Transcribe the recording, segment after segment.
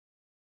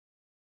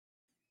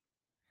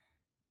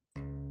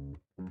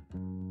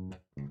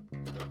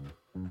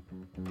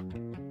So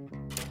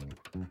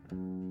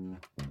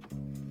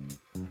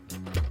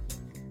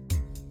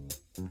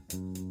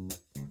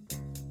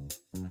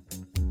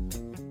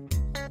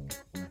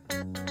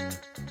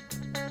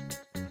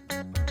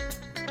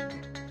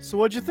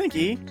what'd you think,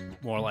 E?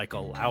 More like a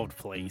loud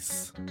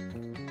place.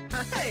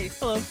 Hey,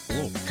 hello.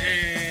 Hello.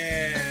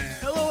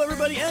 Hello,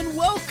 everybody, and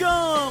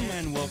welcome!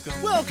 And welcome.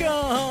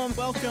 Welcome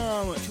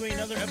to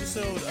another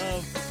episode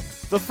of...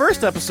 The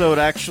first episode,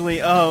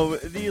 actually,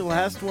 of the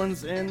Last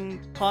Ones in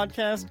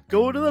podcast,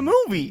 Go to the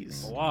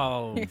Movies.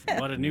 Wow,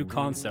 what a new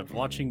concept,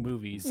 watching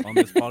movies on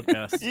this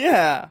podcast.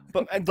 Yeah,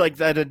 but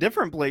like at a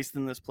different place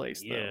than this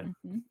place, though.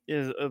 Yeah.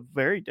 Is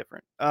very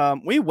different.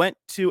 We went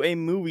to a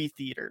movie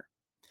theater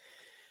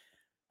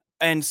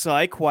and saw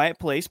A Quiet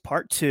Place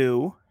Part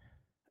 2.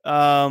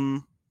 A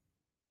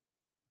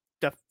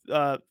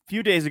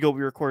few days ago,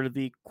 we recorded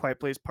the Quiet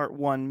Place Part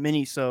 1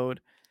 mini-sode.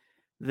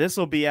 This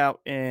will be a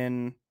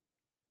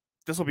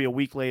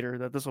week later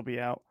that this will be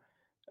out.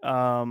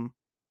 So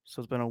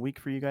it's been a week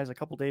for you guys, a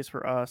couple days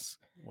for us.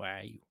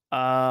 Wow.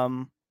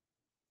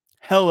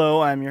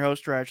 Hello, I'm your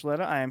host, Dracula.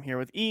 I am here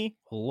with E.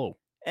 Hello.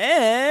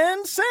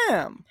 And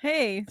Sam.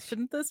 Hey,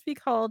 shouldn't this be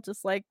called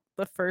just like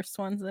the first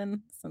ones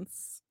in,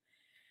 since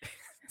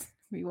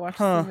we watched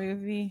the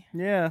movie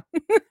Yeah.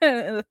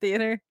 in the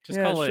theater? Just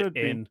Yeah, call it it should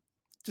be. in.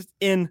 Just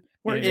in.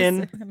 We're Just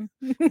in.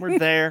 We're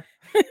there.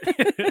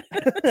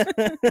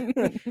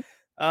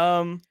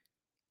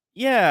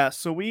 Yeah,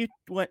 so we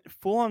went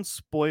full on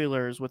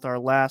spoilers with our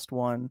last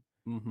one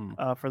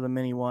for the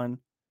mini one.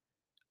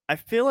 I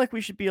feel like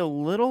we should be a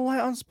little light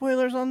on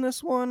spoilers on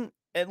this one,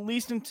 at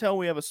least until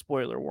we have a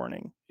spoiler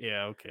warning.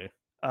 Yeah, okay.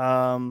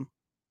 But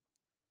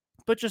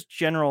just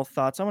general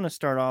thoughts. I'm going to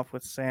start off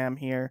with Sam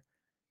here.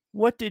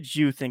 What did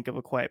you think of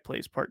A Quiet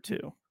Place Part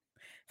 2?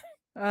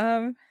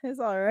 It's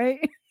all right.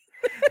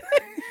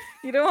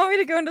 You don't want me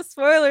to go into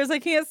spoilers. I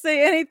can't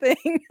say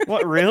anything.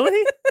 What,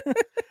 really?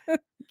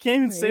 Can't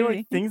even say Maybe.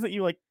 like things that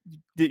you like.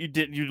 Did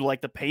you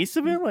like the pace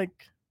of it? Like,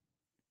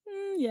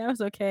 Yeah, it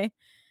was okay.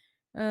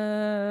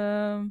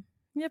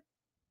 Yep.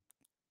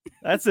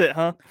 that's it,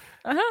 huh?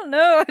 I don't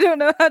know. I don't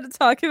know how to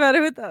talk about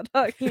it without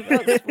talking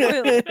about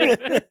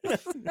spoilers.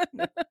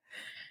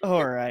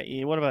 All right,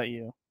 E. What about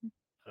you?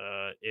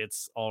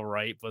 It's all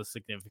right, but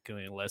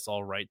significantly less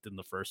all right than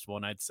the first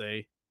one, I'd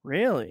say.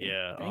 Really?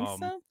 Yeah. Think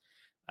so?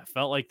 I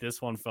felt like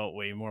this one felt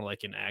way more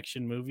like an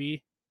action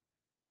movie.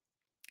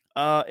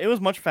 It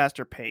was much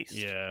faster paced.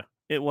 Yeah.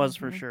 It was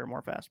for Mhm. sure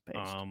more fast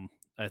paced.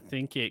 I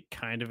think it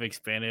kind of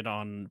expanded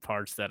on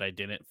parts that I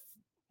didn't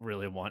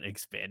really want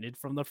expanded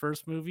from the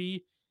first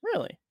movie.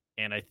 Really?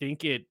 And I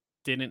think it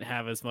didn't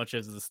have as much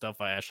as the stuff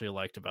I actually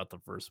liked about the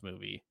first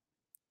movie.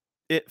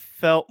 It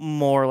felt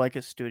more like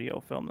a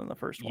studio film than the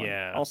first one.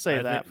 Yeah. I'll say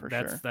I that think for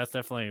that's, sure. That's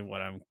definitely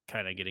what I'm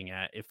kind of getting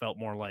at. It felt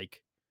more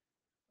like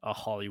a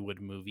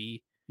Hollywood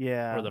movie,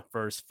 Yeah. where the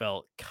first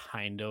felt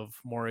kind of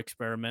more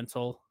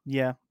experimental.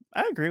 Yeah.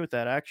 I agree with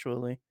that,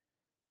 actually.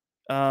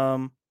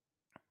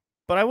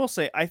 But I will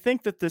say, I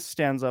think that this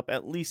stands up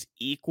at least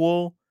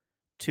equal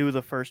to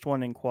the first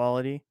one in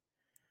quality.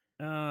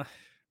 I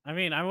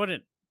mean, I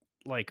wouldn't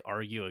like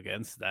argue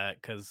against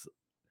that, because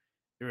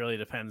it really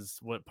depends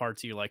what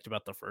parts you liked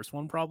about the first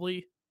one,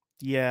 probably.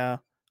 Yeah.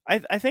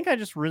 I think I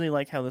just really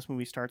like how this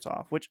movie starts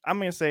off, which I'm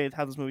going to say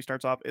how this movie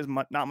starts off is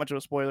not much of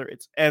a spoiler.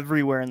 It's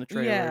everywhere in the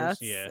trailers.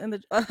 Yeah, Yeah.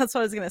 that's what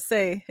I was gonna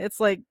say. It's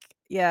like,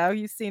 yeah,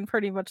 you've seen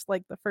pretty much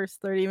like the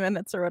first 30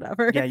 minutes or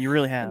whatever Yeah, you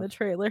really in have. the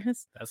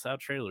trailers. That's how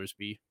trailers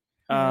be.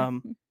 Yeah.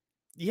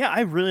 Yeah,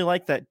 I really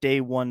like that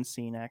day one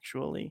scene,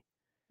 actually.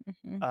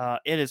 Mhm.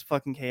 It is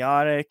fucking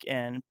chaotic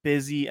and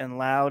busy and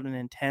loud and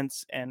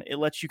intense, and it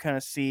lets you kind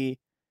of see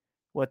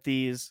what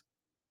these,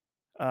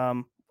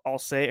 I'll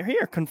say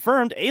here,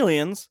 confirmed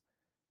aliens,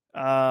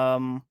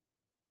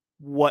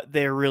 what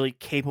they're really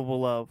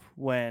capable of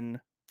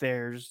when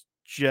there's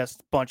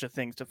just a bunch of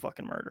things to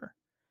fucking murder.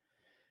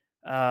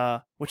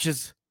 Which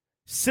is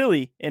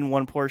silly in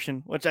one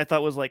portion, which I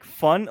thought was like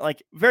fun,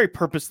 like very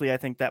purposely. I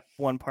think that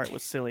one part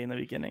was silly in the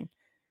beginning.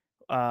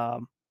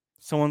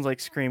 Someone's like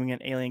screaming, an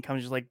alien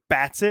comes, just like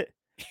bats it.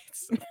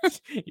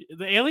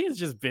 The aliens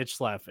just bitch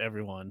slap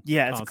everyone.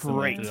 Yeah, it's constantly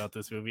great. throughout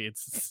this movie.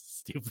 It's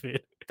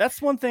stupid.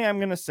 That's one thing I'm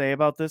gonna say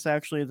about this,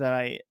 actually, that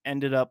I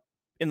ended up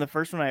in the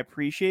first one. I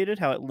appreciated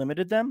how it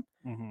limited them.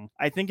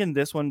 I think in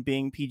this one,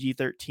 being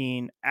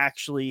PG-13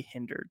 actually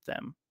hindered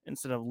them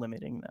instead of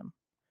limiting them.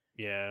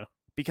 Yeah.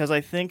 Because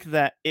I think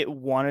that it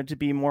wanted to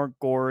be more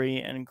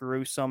gory and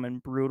gruesome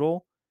and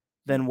brutal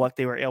than what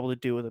they were able to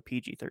do with a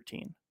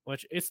PG-13.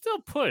 Which it still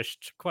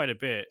pushed quite a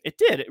bit. It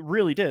did. It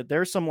really did.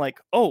 There's some like,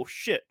 oh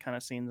shit kind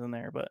of scenes in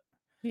there, but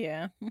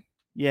Yeah.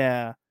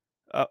 yeah.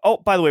 Oh,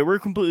 by the way, we're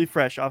completely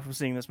fresh off of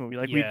seeing this movie.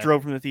 Like, we Yeah.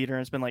 drove from the theater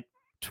and it's been like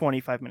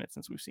 25 minutes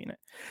since we've seen it.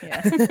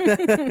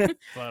 Yeah.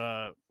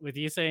 But with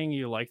you saying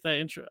you like that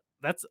intro,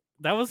 that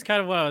was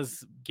kind of what I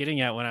was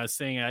getting at when I was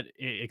saying it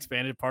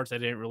expanded parts I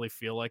didn't really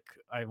feel like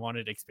I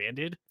wanted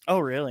expanded. Oh,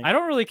 really? I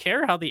don't really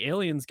care how the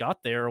aliens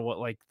got there or what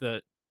like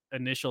the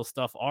initial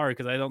stuff are,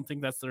 because I don't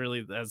think that's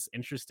really as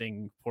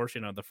interesting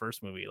portion of the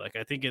first movie. Like,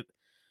 I think it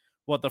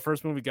what the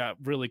first movie got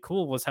really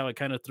cool was how it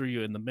kind of threw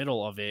you in the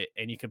middle of it,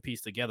 and you can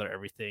piece together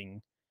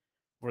everything.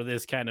 Where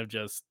this kind of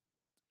just,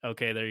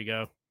 okay, there you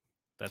go,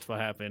 that's what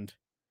happened.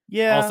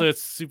 Yeah, Also,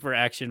 it's super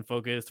action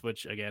focused,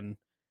 which again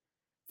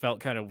felt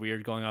kind of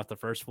weird going off the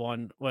first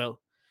one. Well,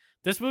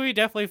 this movie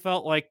definitely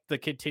felt like the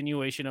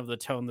continuation of the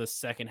tone the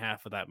second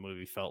half of that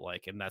movie felt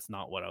like, and that's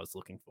not what I was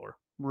looking for.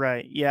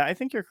 right. Yeah, I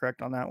think you're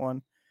correct on that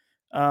one.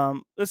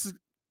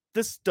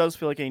 This does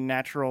feel like a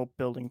natural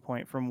building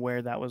point from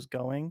where that was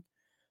going,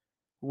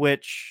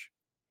 which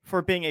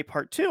for being a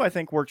part 2, I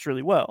think works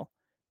really well.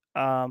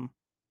 Um,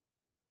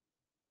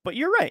 but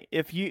you're right.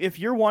 If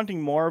you're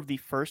wanting more of the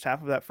first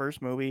half of that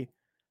first movie,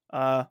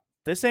 uh,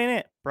 this ain't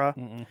it, bruh.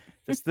 Mm-mm.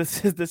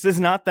 This is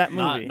not that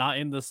movie. Not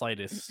in the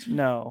slightest.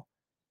 No.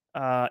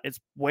 It's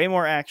way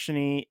more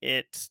actiony.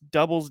 It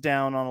doubles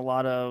down on a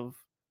lot of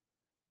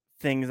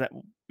things that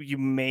you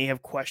may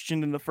have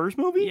questioned in the first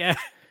movie. Yeah.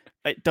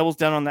 It doubles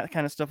down on that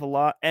kind of stuff a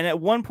lot. And at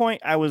one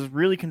point, I was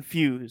really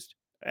confused,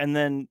 and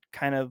then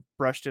kind of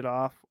brushed it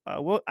off.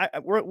 We'll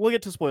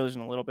get to spoilers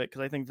in a little bit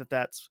because I think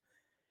that's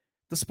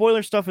the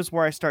spoiler stuff is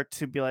where I start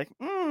to be like,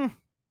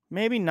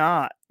 maybe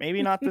not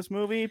this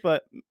movie,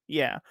 but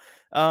yeah.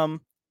 I'll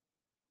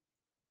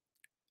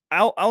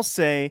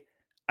say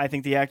I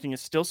think the acting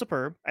is still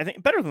superb. I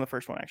think better than the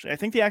first one actually. I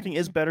think the acting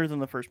is better than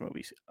the first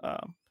movies.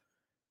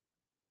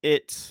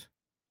 It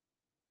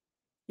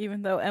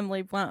Even though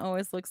Emily Blunt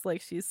always looks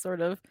like she's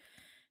sort of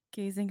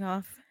gazing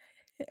off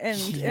and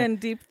Yeah. in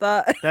deep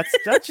thought. that's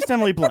just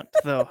Emily Blunt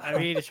though. I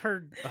mean,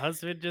 her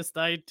husband just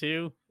died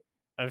too.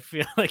 I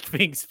feel like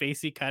being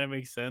spacey kind of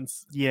makes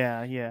sense.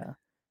 Yeah.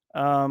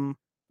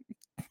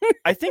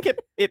 I think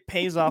it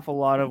pays off a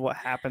lot of what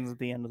happens at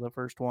the end of the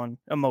first one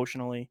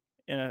emotionally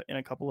in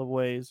a couple of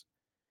ways.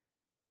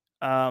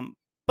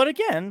 But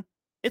again,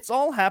 it's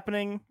all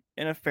happening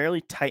in a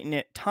fairly tight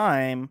knit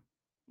time,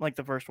 like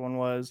the first one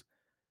was.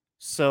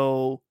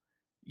 So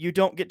you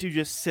don't get to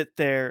just sit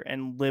there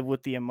and live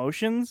with the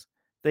emotions.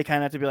 They kind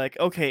of have to be like,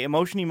 okay,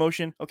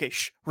 emotion, okay,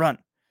 run.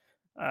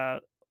 A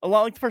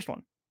lot like the first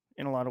one,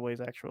 in a lot of ways,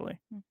 actually.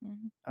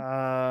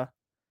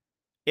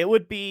 It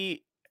would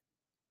be,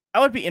 I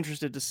would be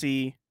interested to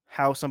see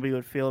how somebody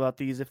would feel about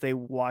these if they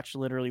watched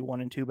literally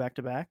 1 and 2 back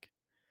to back.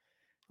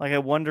 Like, I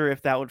wonder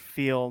if that would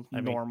feel I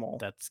mean, normal.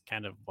 that's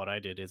kind of what I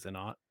did, is it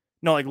not?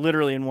 No, like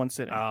literally in one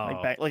sitting,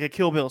 Oh. like a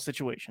Kill Bill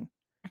situation.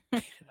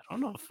 I don't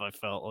know if I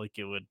felt like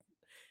it would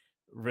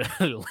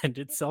really lend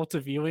itself to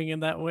viewing in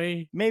that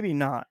way. Maybe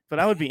not, but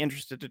I would be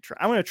interested to try.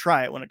 I'm gonna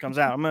try it when it comes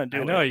out. I'm gonna do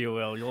I it. know you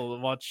will. You'll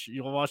watch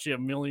it a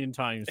million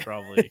times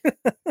probably.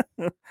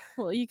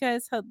 Well, you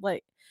guys had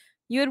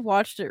you had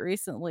watched it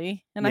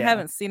recently, and I Yeah.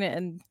 haven't seen it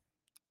in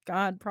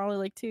probably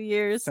like 2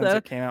 years. Since So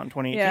it came out in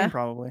 2018, yeah.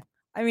 probably.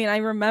 I mean, I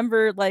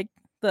remember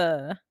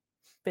the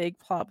big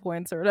plot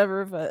points or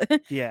whatever, but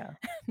Yeah.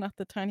 not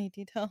the tiny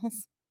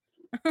details.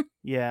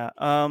 Yeah.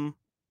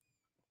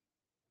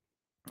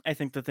 I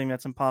think the thing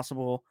that's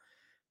impossible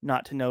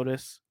not to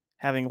notice,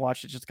 having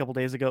watched it just a couple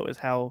days ago, is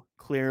how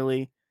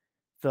clearly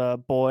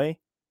the boy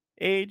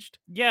aged.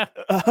 Yeah.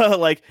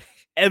 Like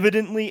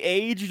evidently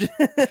aged.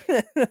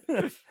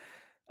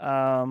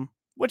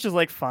 Which is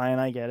like fine,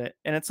 I get it.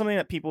 And it's something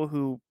that people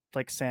who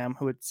like Sam,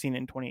 who had seen it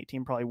in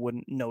 2018, probably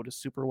wouldn't notice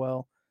super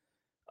well.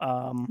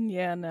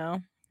 Yeah,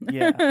 no.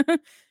 Yeah.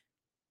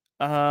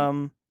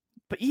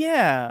 But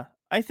yeah,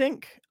 I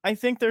think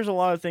there's a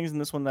lot of things in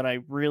this one that I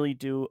really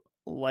do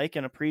like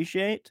and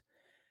appreciate.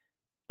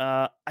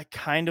 I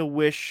kind of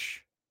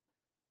wish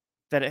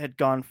that it had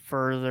gone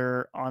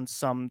further on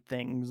some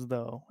things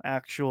though,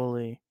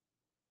 actually,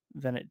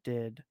 than it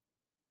did.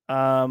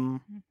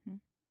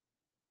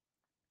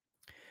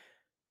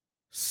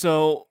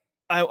 So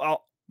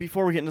I'll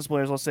before we get into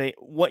spoilers, I'll say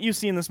what you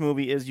see in this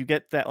movie is you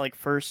get that like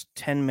first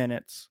 10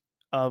 minutes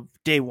of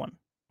day one.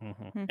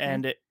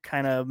 And it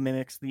kind of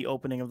mimics the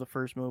opening of the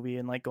first movie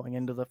and like going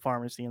into the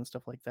pharmacy and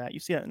stuff like that. You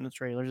see that in the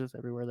trailers; it's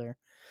everywhere there.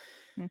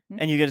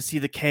 And you get to see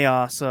the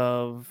chaos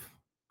of,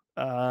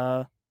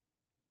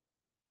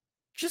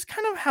 just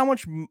kind of how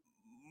much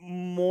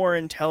more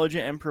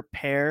intelligent and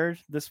prepared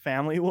this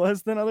family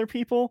was than other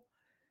people.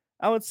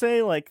 I would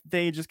say like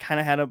they just kind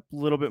of had a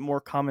little bit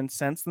more common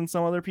sense than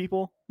some other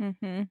people.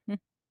 In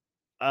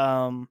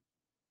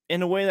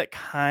a way that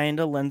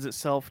kind of lends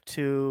itself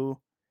to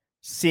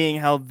seeing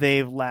how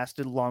they've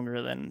lasted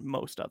longer than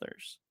most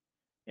others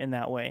in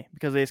that way,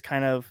 because they just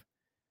kind of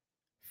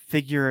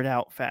figure it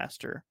out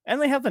faster.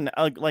 And they have the,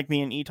 like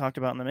me and E talked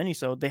about in the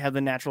minisode, they have the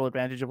natural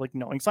advantage of like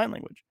knowing sign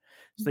language.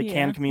 So they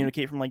can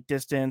communicate from like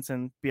distance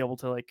and be able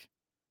to like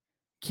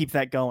keep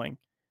that going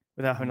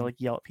without having to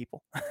like yell at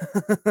people.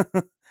 So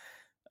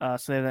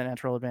they have that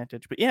natural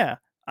advantage. But yeah,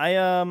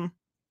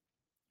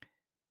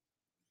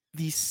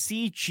 the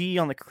CG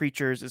on the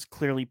creatures is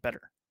clearly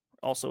better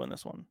also in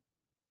this one.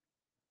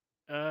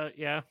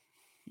 Yeah.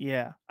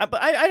 Yeah.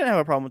 But I didn't have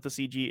a problem with the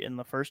CG in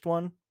the first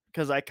one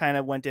because I kind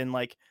of went in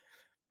like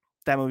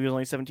that movie was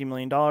only $17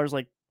 million,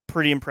 like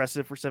pretty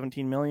impressive for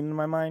 17 million in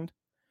my mind.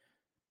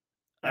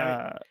 I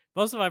mean,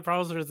 most of my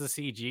problems with the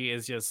CG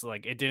is just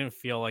like it didn't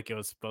feel like it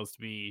was supposed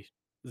to be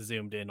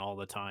zoomed in all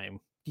the time.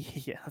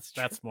 Yeah, that's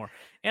true. That's more.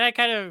 And I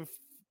kind of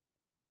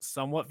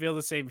somewhat feel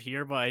the same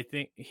here, but I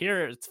think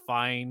here it's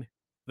fine.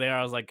 There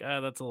I was like,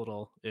 that's a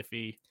little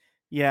iffy.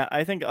 Yeah,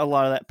 I think a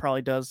lot of that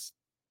probably does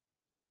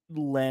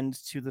lend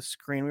to the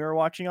screen we were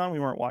watching on. We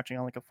weren't watching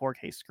on like a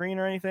 4K screen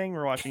or anything. We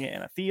were watching it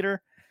in a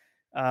theater.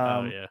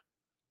 Oh yeah.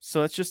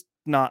 So it's just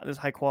not as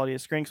high quality a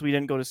screen because we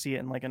didn't go to see it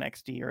in like an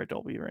XD or a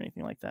Dolby or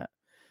anything like that.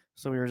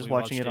 So we were just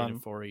watching it on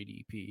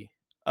 480p.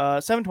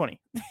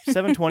 720.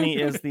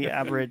 720 is the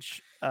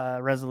average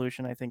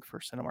resolution, I think, for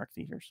Cinemark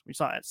theaters. We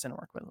saw it at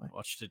Cinemark, by the way.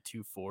 Watched it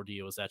 240.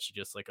 It was actually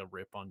just like a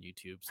rip on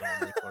YouTube.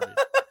 Someone recorded.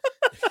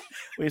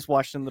 We just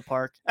watched it in the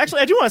park.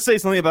 Actually, I do want to say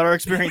something about our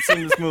experience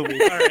seeing this movie.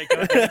 All right,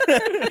 go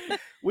ahead.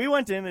 We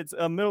went in. It's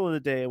middle of the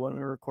day when we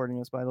were recording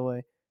this, by the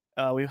way.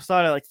 We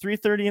saw it at like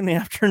 3:30 in the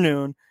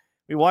afternoon.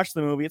 We watched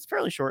the movie. It's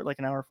fairly short, like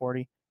an hour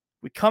 40.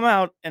 We come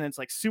out and it's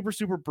like super,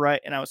 super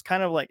bright. And I was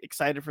kind of like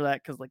excited for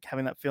that because like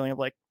having that feeling of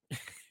like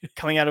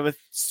coming out of a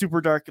super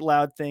dark,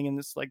 loud thing and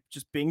this like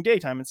just being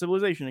daytime and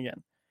civilization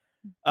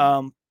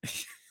again.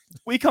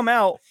 We come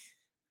out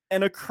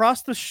and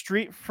across the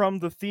street from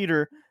the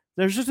theater,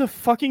 there's just a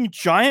fucking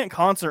giant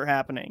concert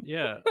happening.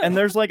 Yeah. And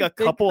there's like a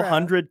couple crowd.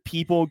 hundred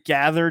people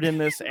gathered in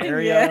this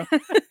area. Yeah.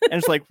 And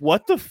it's like,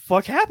 what the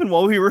fuck happened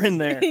while we were in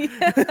there?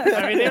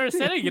 I mean, they were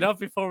setting it up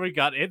before we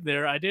got in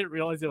there. I didn't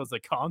realize it was a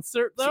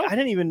concert though. See, I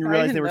didn't even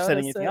realize they didn't were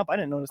setting notice anything it. up. I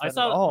didn't notice that I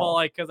saw at all. well,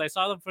 like because I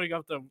saw them putting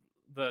up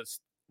the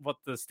what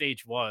the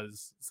stage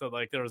was. So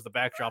like there was the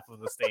backdrop of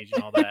the stage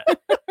and all that.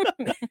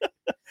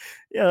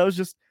 Yeah, that was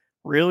just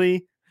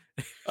really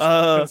It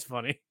was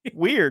funny.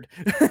 weird.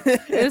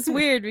 It was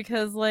weird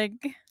because like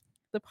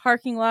the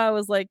parking lot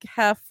was like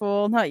half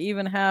full, not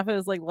even half. It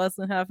was like less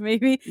than half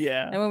maybe.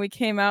 Yeah, And when we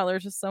came out, there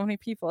was just so many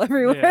people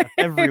everywhere.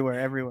 Yeah.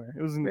 everywhere.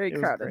 It was Very it was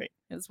crowded. great.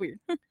 It was weird.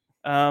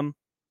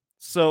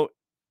 So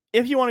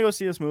if you want to go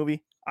see this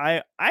movie,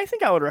 I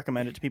think I would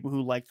recommend it to people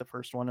who like the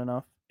first one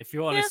enough. If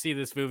you want Yeah. to see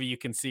this movie, you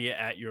can see it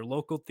at your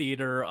local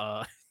theater.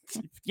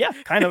 Yeah,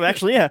 kind of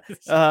actually. Yeah.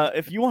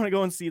 If you want to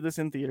go and see this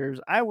in theaters,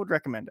 I would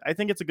recommend it. I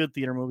think it's a good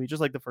theater movie,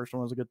 just like the first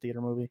one was a good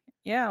theater movie.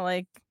 Yeah,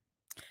 like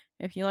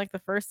if you like the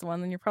first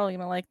one, then you're probably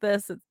gonna like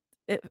this.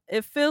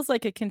 It feels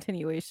like a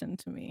continuation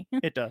to me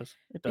It does.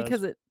 It does.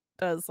 because it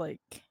does like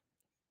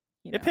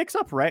it picks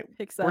up right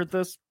picks where up.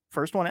 this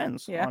first one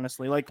ends. Yeah.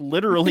 Honestly, like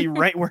literally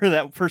right where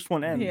that first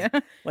one ends. Yeah.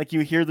 Like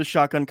you hear the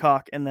shotgun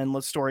cock, and then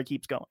the story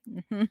keeps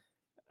going.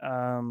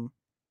 Mhm.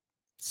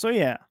 So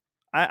yeah,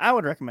 I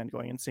would recommend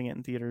going and seeing it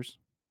in theaters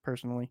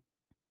personally.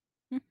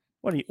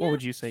 What Yeah,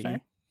 would you say? sure. E?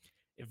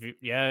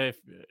 If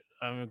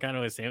I'm kind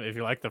of the same. If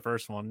you like the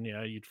first one,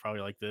 yeah, you'd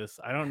probably like this.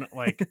 I don't know,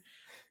 like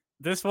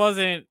this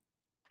wasn't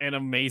an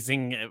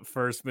amazing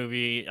first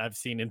movie I've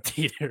seen in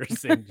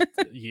theaters in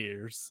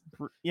years.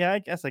 Yeah, I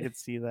guess I could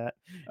see that.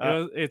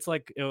 It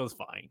was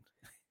fine.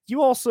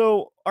 You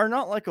also are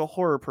not like a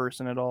horror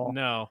person at all.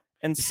 No.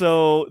 And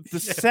so the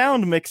Yeah.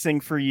 sound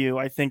mixing for you,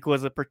 I think,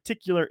 was a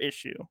particular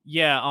issue.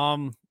 Yeah,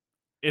 I'm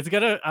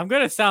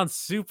gonna sound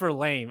super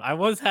lame. I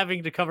was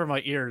having to cover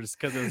my ears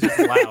because it was just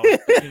loud.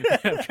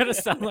 I'm gonna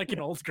sound like an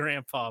old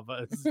grandpa,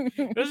 but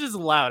it was just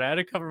loud. I had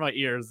to cover my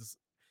ears.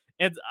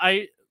 And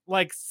I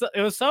like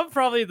it was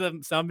probably the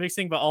sound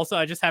mixing, but also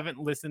I just haven't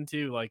listened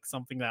to like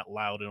something that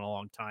loud in a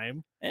long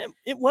time. And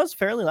it was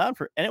fairly loud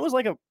and it was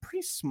like a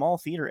pretty small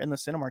theater in the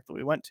Cinemark that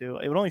we went to.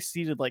 It only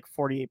seated like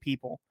 48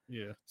 people.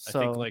 Yeah. I So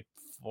think like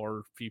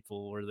 4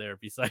 people were there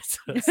besides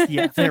us.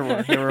 yeah, there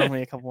were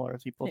only a couple other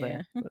people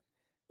there. Yeah. But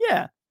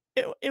yeah,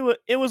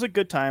 it was a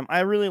good time.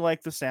 I really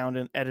like the sound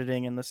and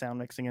editing and the sound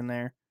mixing in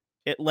there.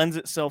 It lends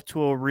itself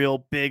to a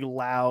real big,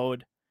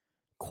 loud,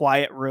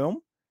 quiet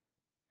room.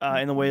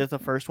 In the way that the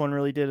first one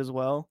really did as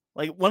well.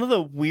 Like one of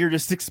the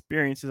weirdest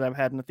experiences I've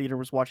had in the theater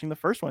was watching the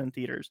first one in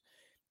theaters.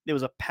 It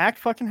was a packed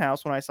fucking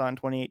house when I saw it in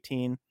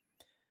 2018.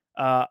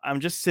 I'm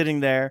just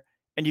sitting there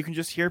and you can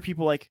just hear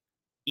people like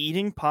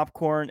eating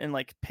popcorn and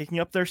like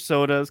picking up their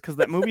sodas because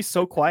that movie's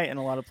so quiet in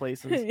a lot of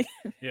places.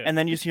 Yeah. And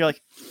then you just hear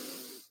like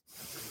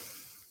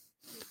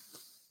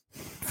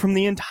from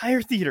the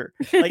entire theater,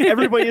 like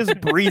everybody is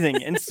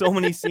breathing in so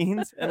many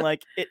scenes, and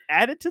like it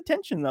added to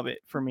tension of it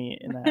for me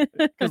in that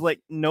because like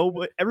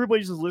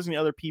everybody's just listening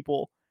to other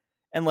people,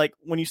 and like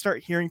when you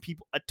start hearing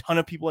a ton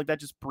of people like that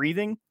just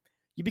breathing,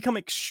 you become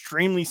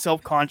extremely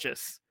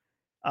self-conscious.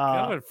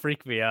 That would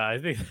freak me out. I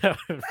think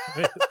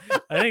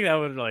that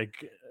would like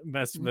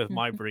mess with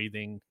my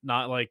breathing.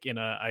 Not like in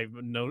a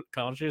I'm no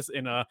conscious,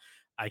 in a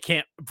I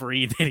can't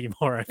breathe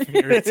anymore. I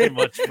fear too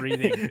much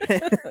breathing.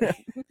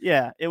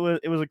 Yeah, it was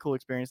a cool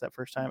experience that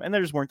first time, and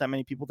there just weren't that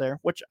many people there,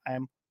 which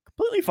I'm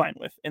completely fine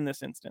with in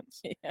this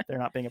instance. Yeah. There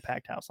not being a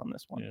packed house on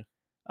this one.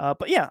 Yeah.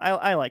 But yeah,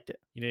 I liked it.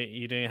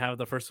 You didn't have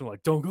the first one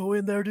like, don't go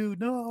in there, dude.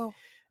 No.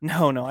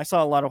 No, I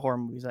saw a lot of horror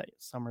movies that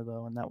summer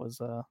though, and that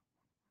was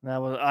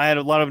I had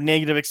a lot of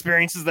negative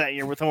experiences that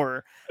year with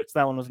horror, so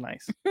that one was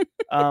nice.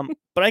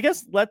 But I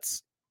guess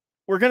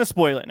we're gonna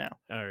spoil it now.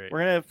 All right. We're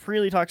gonna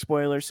freely talk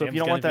spoilers, so if Sam's you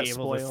don't want gonna that be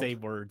able to spoiled, say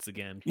words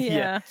again.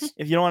 Yeah.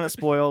 if you don't want it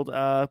spoiled,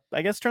 I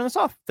guess turn this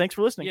off. Thanks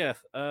for listening.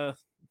 Yeah.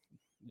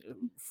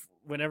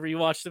 whenever you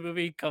watch the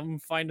movie, come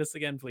find us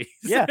again, please.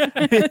 Yeah.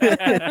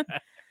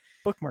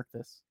 Bookmark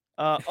this.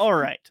 All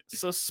right.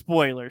 So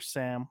spoilers,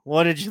 Sam.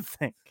 What did you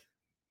think?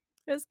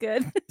 It was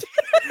good.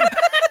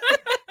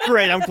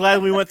 Great. I'm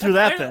glad we went through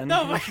that then.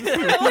 No, but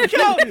I like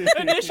how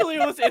initially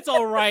it's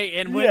all right,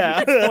 and when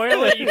you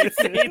spoil it, you can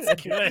say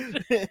it's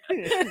good.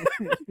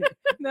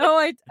 No,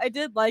 I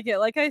did like it.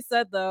 Like I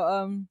said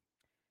though,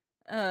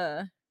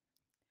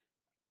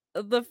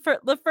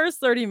 the first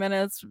 30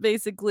 minutes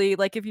basically,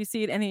 like if you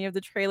see any of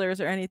the trailers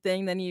or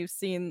anything, then you've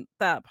seen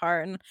that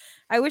part, and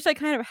I wish I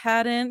kind of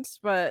hadn't,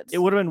 but It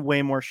would have been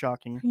way more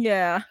shocking.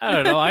 yeah. I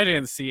don't know. I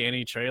didn't see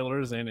any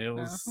trailers, and it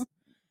was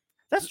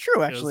That's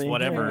true, it actually. was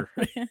whatever.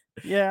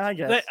 Yeah, I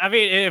guess. I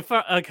mean, it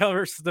of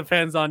course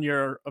depends on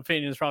your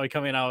opinions. Probably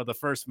coming out of the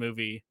first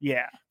movie,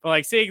 Yeah. but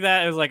like seeing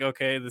that is like,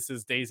 okay, this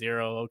is day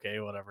 0. Okay,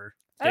 whatever.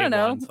 I don't Day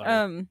know. 1,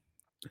 sorry.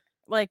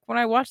 Like when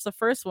I watched the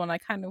first one, I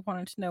kind of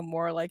wanted to know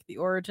more, like the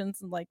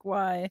origins and like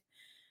why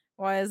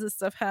is this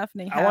stuff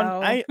happening?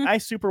 How? I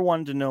super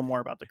wanted to know more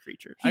about the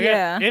creatures.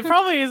 Yeah. It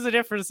probably is a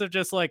difference of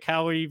just like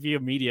how we view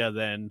media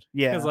then.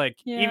 Yeah. Because like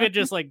Yeah. even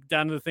just like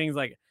down to things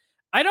like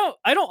I don't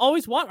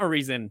always want a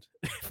reason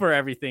for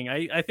everything.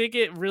 I think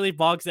it really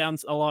bogs down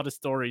a lot of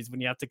stories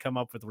when you have to come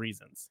up with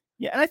reasons.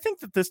 Yeah, and I think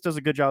that this does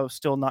a good job of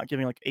still not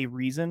giving like a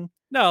reason.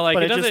 No, like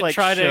But it it just, doesn't like,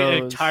 try to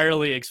shows-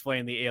 entirely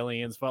explain the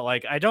aliens, but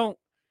like I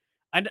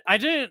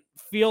didn't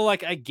feel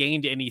like I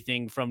gained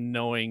anything from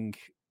knowing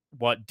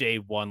what day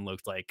 1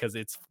 looked like, because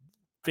it's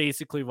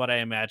basically what I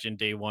imagined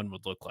day 1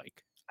 would look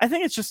like. I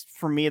think it's just,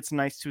 for me, it's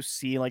nice to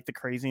see like the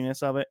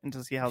craziness of it and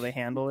to see how they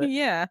handle it.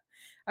 Yeah.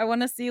 I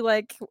want to see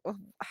like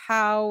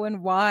how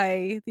and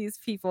why these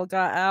people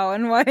got out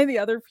and why the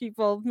other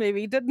people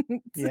maybe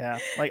didn't. Yeah,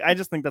 like I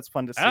just think that's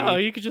fun to see. I don't know,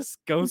 you could just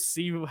go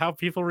see how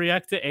people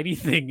react to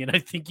anything, and I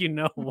think you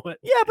know what.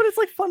 Yeah, but it's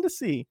like fun to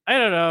see. I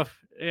don't know.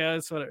 Yeah,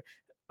 it's whatever.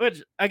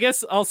 Which I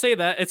guess I'll say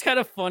that it's kind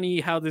of funny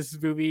how this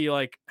movie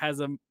like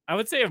has I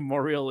would say a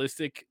more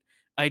realistic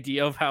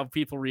idea of how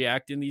people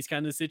react in these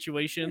kind of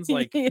situations.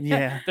 Like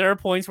Yeah, there are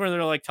points where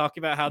they're like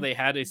talking about how they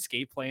had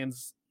escape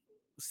plans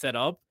set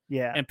up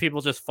yeah, and people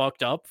just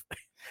fucked up.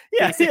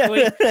 yeah.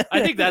 basically, yeah.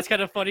 I think that's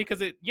kind of funny because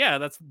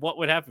that's what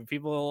would happen.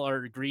 People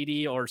are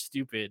greedy or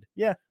stupid.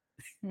 Yeah.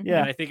 Mhm.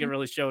 Yeah. And I think it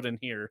really showed in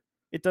here.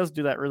 It does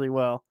do that really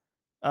well.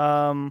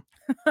 I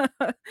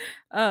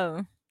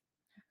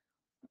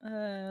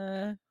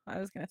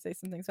was gonna say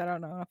something, so I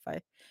don't know if I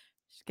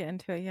should get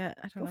into it yet.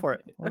 I don't Go know. for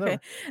if it. I- Okay.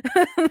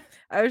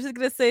 I was just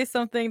gonna say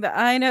something that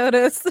I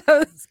noticed that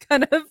was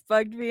kind of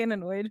bugged me and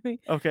annoyed me.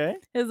 Okay.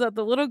 Is that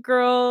the little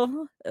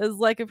girl is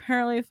like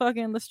apparently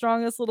fucking the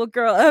strongest little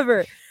girl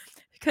ever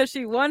because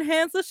she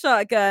one-hands a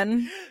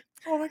shotgun.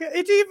 Oh my god!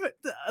 It even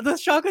the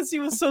shotgun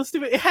scene was so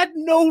stupid. It had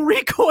no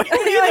recoil either.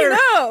 I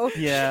know.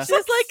 Yeah. She's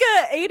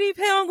like a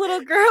 80-pound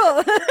little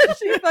girl.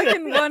 She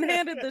fucking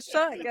one-handed the I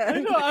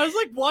shotgun. know. I was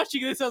like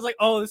watching this. I was like,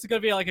 "Oh, this is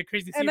gonna be like a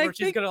crazy scene And I where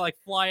she's think- gonna like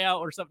fly out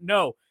or something."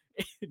 No,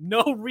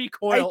 no I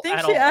recoil think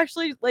at she all.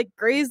 actually like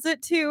grazed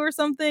it too or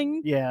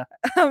something. Yeah.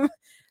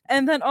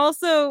 And then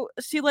also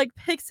she like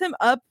picks him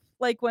up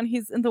like when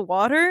he's in the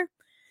water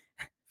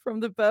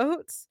from the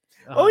boat.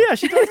 Oh yeah,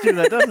 she does do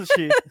that, doesn't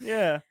she?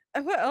 Yeah.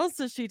 What else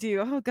does she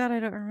do? Oh god, I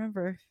don't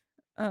remember.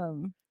 I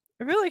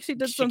feel like she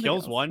did She something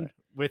kills else, one but-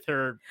 with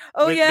her.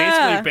 Oh with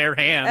yeah, basically bare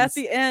hands. at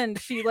the end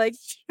she like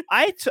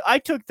I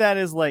took that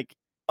as like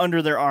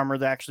under their armor,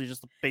 they're actually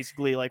just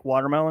basically like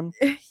watermelon.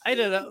 I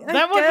don't know. I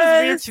That one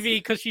was weird guess. to me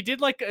because she did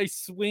like a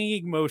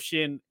swinging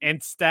motion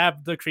and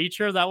stabbed the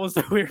creature. That was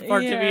the weird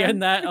part to me Yeah. in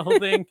that whole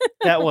thing.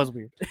 That was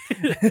weird.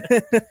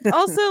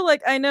 Also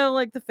like I know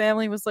like the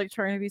family was like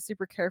trying to be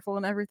super careful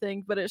and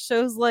everything, but it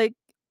shows like,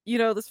 you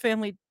know, this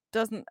family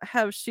doesn't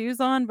have shoes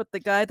on, but the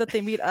guy that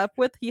they meet up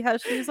with, he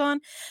has shoes on.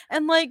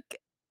 And like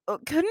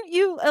couldn't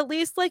you at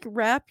least like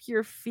wrap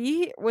your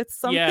feet with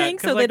something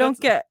 'cause, so they like, don't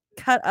that's-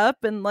 get cut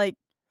up and like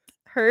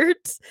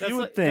hurt? That's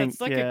would like, think,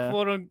 that's like yeah.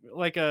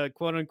 a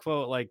quote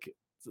unquote like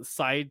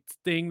side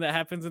thing that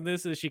happens in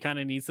this is she kind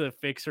of needs to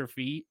fix her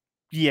feet.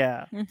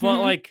 Yeah. But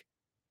Mhm. like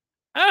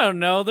I don't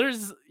know,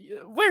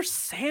 wear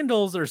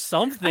sandals or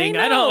something.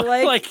 I, know,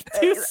 don't like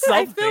do something.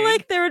 I feel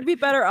like there would be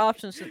better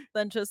options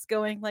than just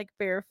going like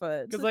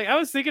barefoot. Because like I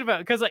was thinking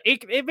about because like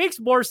it makes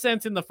more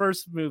sense in the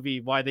first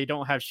movie why they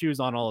don't have shoes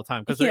on all the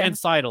time because they're Yeah.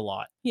 inside a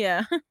lot.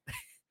 Yeah.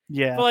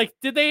 Yeah. But like,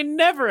 did they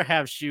never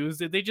have shoes?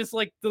 Did they just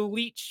like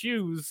delete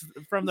shoes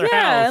from their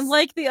Yeah, house? and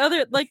like the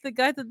other like the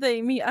guy that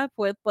they meet up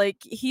with, like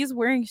he's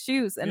wearing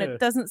shoes and Yeah. it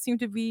doesn't seem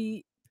to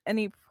be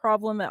any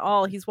problem at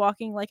all. He's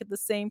walking like at the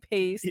same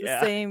pace, Yeah.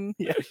 the same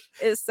Yeah.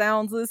 it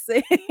sounds the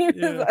same.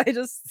 Yeah. I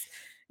just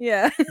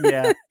yeah.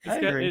 Yeah. I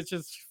It's agree. it's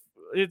just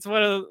it's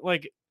one of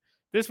like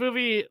this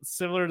movie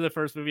similar to the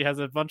first movie has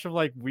a bunch of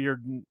like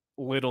weird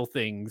little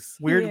things.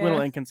 Weird little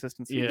Yeah.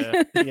 inconsistencies.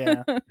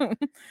 Yeah.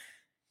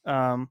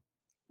 Yeah.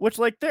 Which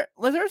like the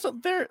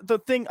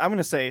thing I'm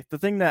gonna say, the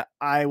thing that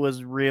I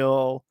was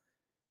real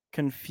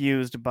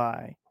confused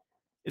by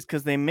is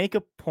because they make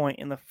a point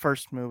in the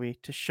first movie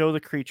to show the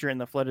creature in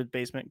the flooded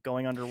basement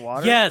going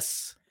underwater.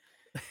 Yes.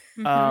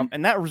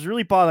 And that was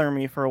really bothering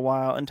me for a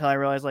while until I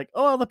realized, like,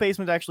 oh, well, the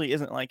basement actually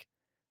isn't like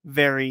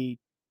very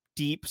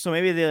deep, so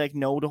maybe they like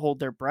know to hold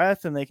their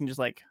breath and they can just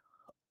like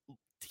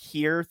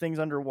hear things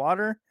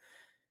underwater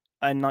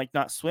and like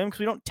not swim, because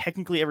we don't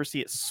technically ever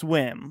see it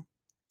swim.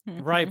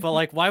 Right, but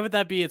like, why would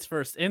that be its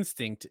first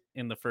instinct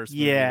in the first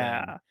movie?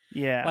 Then?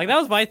 Yeah. Like, that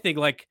was my thing.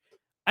 Like,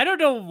 I don't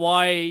know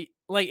why.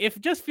 Like, it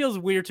just feels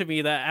weird to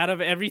me that out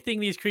of everything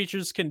these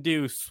creatures can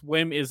do,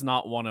 swim is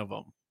not one of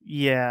them.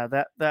 Yeah,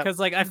 that Because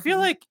like I feel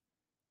like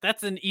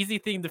that's an easy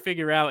thing to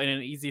figure out and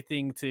an easy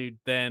thing to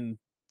then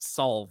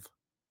solve.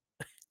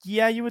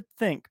 Yeah, you would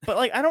think, but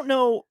like I don't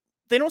know.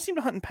 They don't seem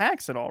to hunt in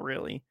packs at all,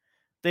 really.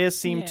 They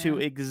just seem to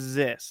Yeah.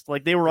 exist.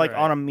 Like they were like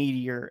on Right. a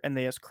meteor and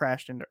they just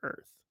crashed into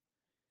Earth.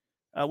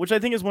 Which I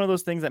think is one of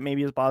those things that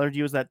maybe has bothered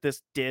you, is that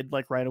this did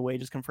like right away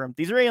just confirm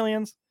these are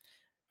aliens.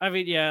 I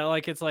mean, yeah,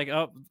 like it's like,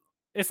 oh,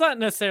 it's not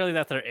necessarily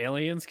that they're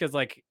aliens, because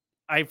like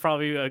I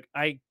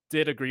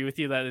did agree with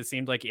you that it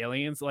seemed like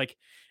aliens. Like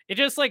it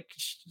just like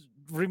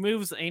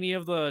removes any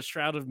of the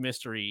shroud of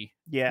mystery.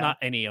 Yeah, Not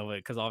any of it,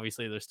 because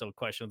obviously there's still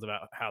questions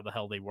about how the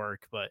hell they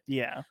work, but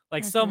yeah,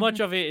 like so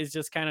much of it is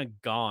just kind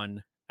of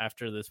gone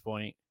after this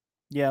point.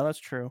 yeah. That's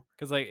true.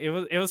 Because like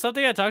it was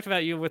something I talked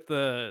about you with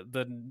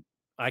the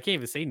I can't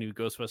even say new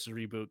Ghostbusters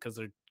reboot because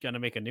they're gonna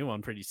make a new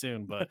one pretty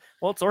soon. But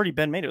Well, it's already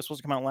been made. It was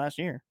supposed to come out last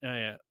year.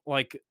 yeah,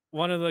 like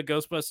one of the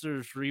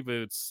Ghostbusters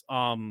reboots,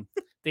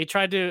 they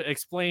tried to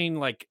explain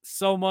like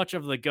so much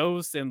of the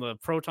ghosts and the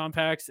proton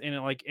packs, and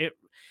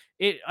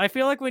it I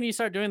feel like when you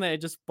start doing that,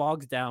 it just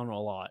bogs down a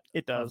lot It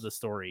of does. the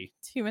story.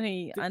 Too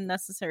many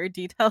unnecessary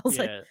details.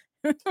 Yeah.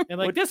 And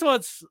like this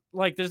one's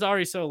like there's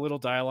already so little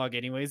dialogue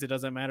anyways, it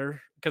doesn't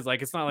matter, because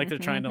like it's not like they're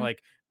trying to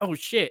like, oh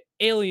shit,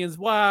 aliens,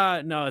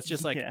 why? No, it's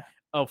just like, Yeah,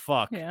 oh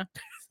fuck. Yeah.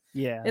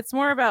 yeah. It's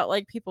more about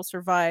like people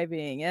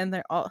surviving and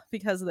they're all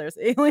because there's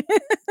aliens.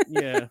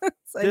 Yeah.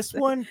 This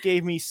one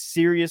gave me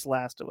serious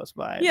Last of Us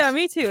vibes. Yeah,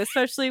 me too,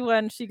 especially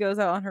when she goes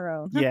out on her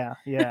own. Yeah,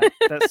 yeah.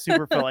 That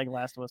super felt like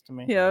Last of Us to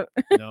me. Yep.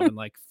 You know, in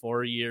like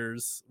 4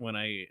 years when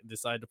I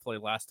decide to play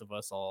Last of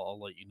Us, I'll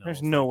let you know. There's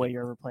if no I way get-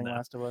 you're ever playing no.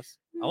 Last of Us.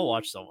 I'll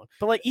watch someone.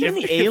 But like even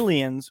If- the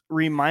aliens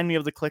remind me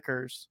of the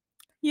clickers.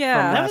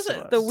 Yeah. Last That of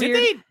was Us. The Did weird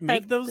they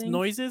make head those things.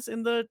 noises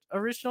in the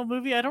original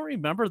movie? I don't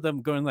remember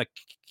them going like.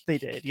 They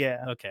did,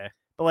 yeah. Okay.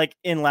 But like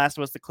in Last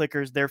of Us, the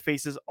clickers, their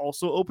faces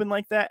also open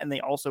like that, and they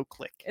also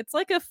click. It's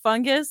like a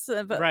fungus,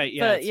 but, Right.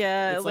 Yeah. But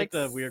yeah, It's like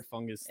the s- weird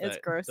fungus. it's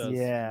That gross. Does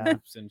Yeah.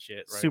 loops and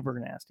shit. Right. Super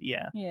nasty,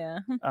 yeah. Yeah.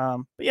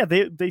 But yeah,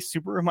 they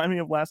super remind me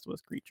of Last of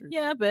Us creatures.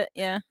 Yeah, but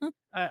yeah.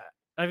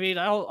 I mean,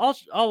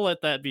 I'll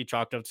let that be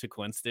chalked up to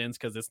coincidence,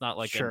 because it's not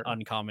like Sure. an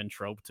uncommon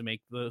trope to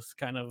make this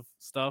kind of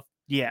stuff.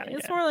 Yeah,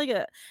 It's yeah. more like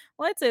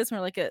I'd say it's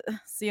more like a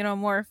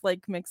xenomorph,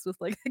 like mixed with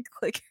like a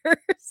clicker.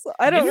 So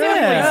I don't It's really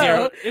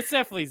definitely know. It's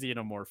definitely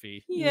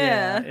xenomorphy.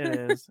 Yeah.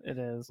 it is. It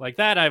is. Like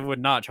that, I would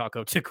not chalk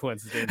up to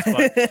coincidence.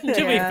 But to be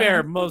Yeah.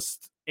 fair,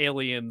 most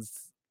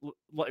aliens,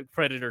 like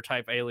predator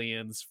type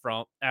aliens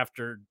from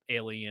after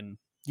Alien,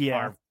 yeah,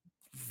 are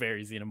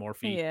very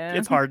xenomorphy. Yeah.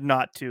 it's hard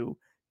not to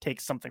take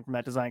something from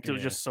that design because it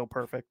was Yeah. just so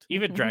perfect.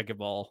 Even Mhm. Dragon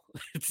Ball,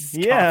 it's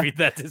Yeah, copied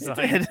that It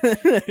design,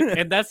 did.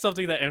 and that's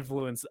something that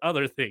influenced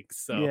other things.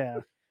 So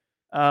Yeah.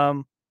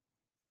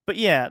 But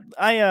yeah,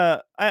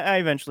 I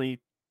eventually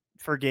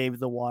forgave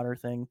the water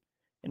thing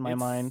in my It's-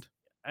 mind.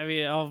 I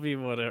mean, I'll be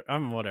whatever.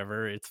 I'm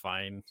whatever. It's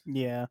fine.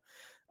 Yeah.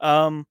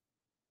 The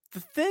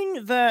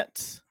thing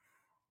that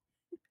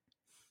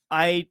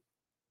I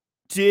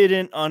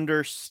didn't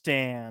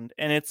understand,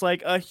 and it's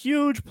like a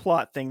huge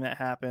plot thing that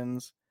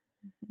happens,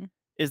 Mhm.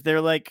 is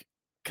they're like,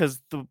 because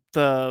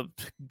the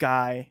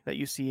guy that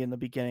you see in the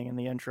beginning in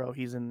the intro,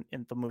 he's in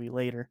the movie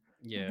later.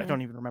 Yeah, I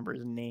don't even remember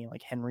his name,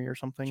 like Henry or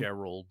something.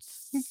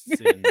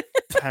 Geraldson.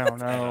 I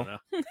don't I know.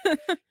 don't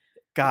know.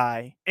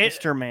 Guy, It-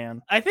 Mr.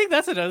 Man. I think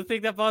that's another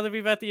thing that bothered me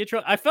about the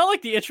intro. I felt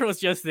like the intro was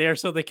just there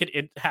so they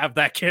could have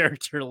that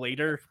character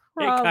later.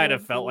 It kind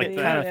of felt like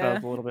Probably, It kind of yeah.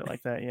 felt a little bit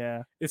like that,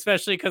 yeah.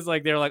 Especially because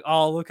like they're like,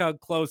 oh, look how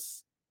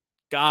close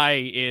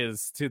Guy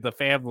is to the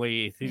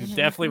family. He Mhm.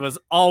 definitely was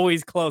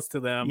always close to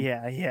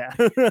Yeah, yeah.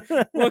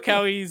 Look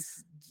how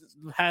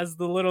has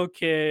the little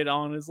kid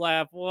on his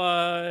lap.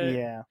 What?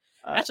 Yeah.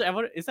 Actually, I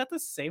wonder, is that the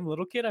same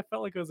little kid? I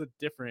felt like it was a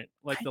different,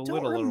 like I the don't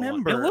little one.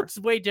 remember. It looks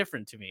way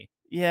different to me.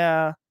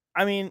 Yeah.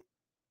 I mean,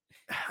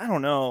 I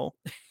don't know.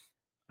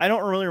 I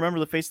don't really remember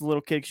the face of the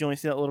little kid because you only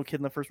see that little kid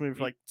in the first movie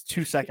for like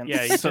 2 seconds.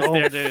 Yeah, he's so, just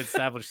there to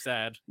establish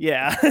sad.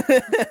 Yeah.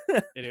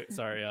 Anyway,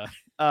 sorry.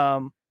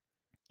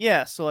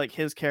 Yeah, so like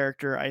his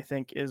character I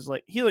think is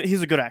like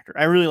he's a good actor.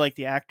 I really like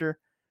the actor.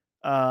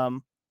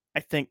 I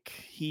think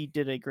he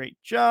did a great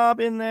job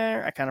in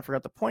there. I kind of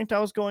forgot the point I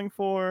was going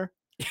for.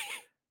 He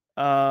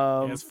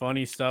has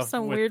funny stuff.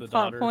 Some with weird the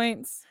plot daughter.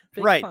 points.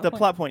 Big right, the point.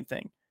 plot point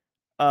thing.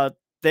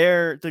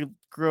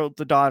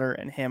 The daughter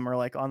and him are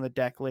like on the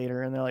deck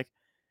later, and they're like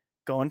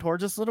going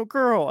towards this little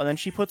girl, and then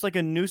she puts like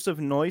a noose of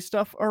noise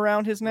stuff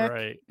around his neck.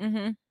 Right.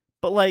 Mm-hmm.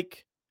 But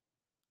like,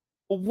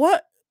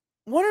 what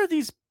are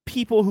these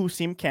people who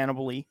seem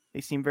cannibal-y?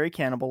 They seem very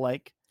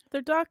cannibal-like.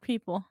 They're dog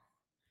people.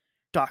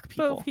 dock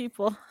people. Boat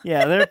people.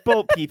 Yeah, they're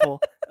boat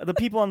people. The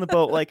people on the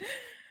boat, like,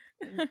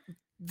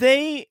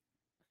 they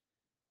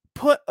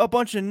put a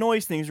bunch of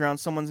noise things around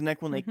someone's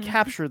neck when they Mhm.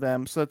 capture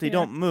them so that they Yeah.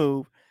 don't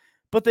move.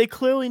 But they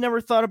clearly never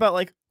thought about,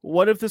 like,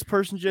 what if this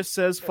person just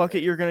says, fuck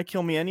it, you're going to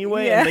kill me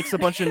anyway, Yeah. and makes a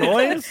bunch of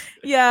noise?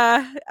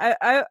 Yeah,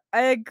 I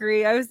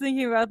agree. I was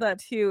thinking about that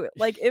too.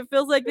 Like, it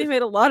feels like they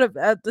made a lot of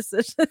bad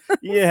decisions.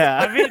 Yeah.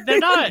 I mean, they're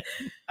not.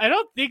 I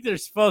don't think they're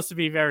supposed to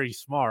be very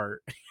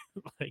smart.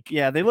 Like,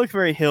 Yeah, they look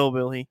very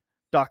hillbilly,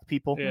 dock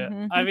people. yeah.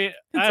 Mhm. I mean,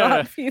 I don't know.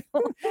 Dock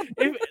people.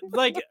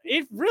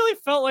 It really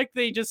felt like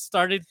they just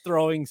started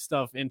throwing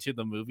stuff into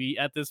the movie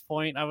at this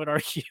point. I would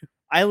argue.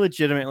 I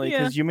legitimately, Yeah.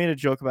 because you made a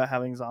joke about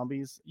having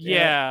zombies.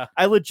 Yeah,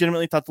 I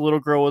legitimately thought the little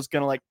girl was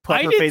going to, like, put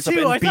I her did face up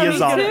too. I and be thought it a was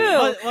zombie.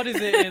 gonna- too. what is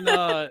it in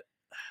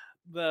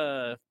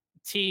the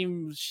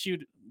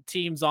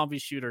team zombie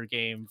shooter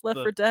game? Left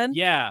The- 4 Dead?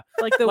 Yeah,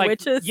 Like the like,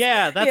 witches?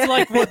 Yeah, that's Yeah.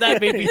 like what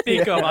that made me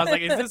think of. I was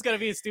like, is this gonna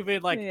be a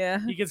stupid? Like, Yeah.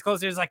 he gets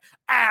closer, it's like,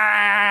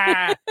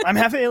 ah, I'm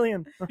half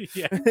alien.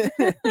 yeah,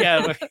 yeah.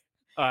 Like,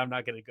 oh, I'm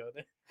not gonna go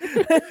there.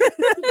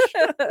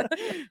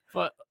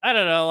 But I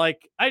don't know.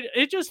 Like,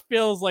 it just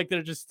feels like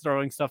they're just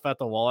throwing stuff at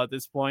the wall at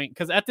this point.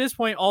 Because at this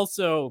point,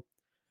 also,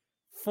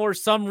 for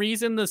some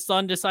reason, the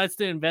son decides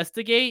to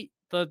investigate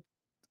the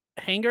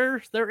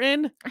hangar they're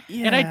in,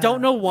 and I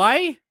don't know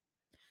why.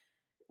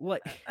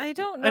 Like, I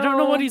don't know. I don't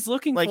know what he's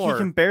looking Like, for. he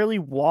can barely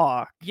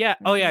walk. Yeah.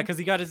 Oh, yeah. Mhm. Because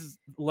he got his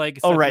leg.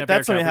 Oh, stuck in right. a bear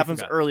That's something that trap. We happens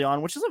forgot. early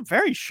on, which is a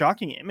very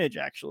shocking image,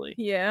 actually.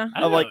 Yeah. I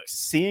don't Of, like, know.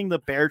 seeing the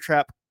bear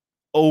trap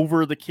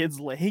over the kid's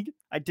leg.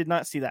 I did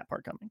not see that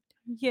part coming.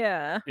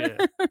 Yeah. Yeah.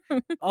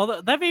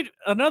 Although that made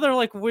another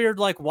like weird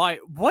like why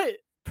what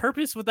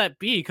purpose would that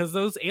be? Because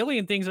those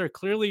alien things are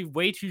clearly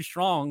way too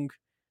strong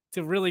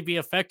to really be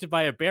affected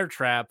by a bear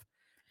trap,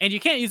 and you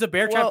can't use a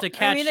bear trap Well, to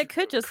catch I mean, it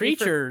could just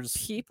creatures. be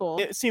for people.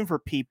 It seemed for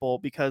people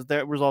because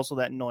there was also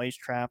that noise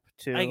trap,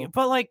 too.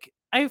 But like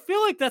I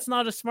feel like that's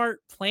not a smart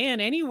plan,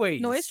 anyways.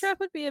 Noise trap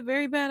would be a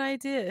very bad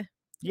idea.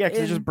 Yeah, because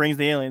it just in- brings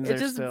the aliens It there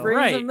just still. brings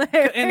Right. them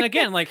there. And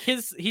again, like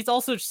he's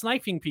also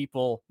sniping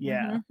people.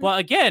 Yeah. Mhm. But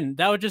again,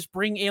 that would just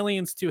bring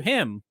aliens to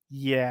him.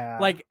 Yeah.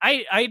 Like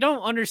I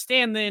don't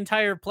understand the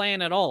entire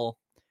plan at all.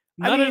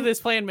 I None mean- of this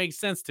plan makes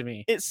sense to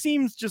me. it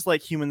seems just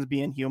like humans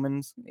being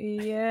humans.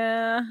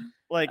 Yeah.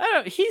 Like, I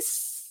don't,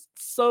 he's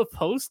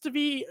supposed to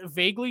be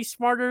vaguely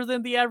smarter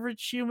than the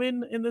average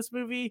human in this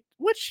movie,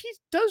 which he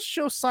does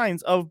show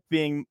signs of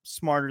being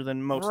smarter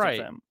than most right?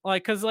 of them.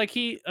 Like, cause like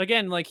he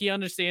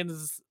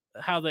understands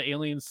how the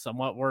aliens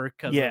somewhat work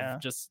because Yeah.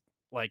 of just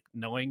like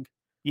knowing.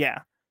 Yeah.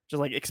 Just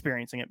like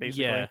experiencing it,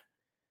 basically. Yeah.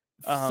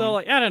 Um, So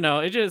like I don't know.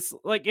 It just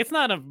like it's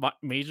not a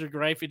major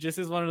gripe. It just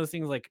is one of those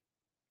things. Like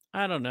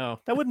I don't know.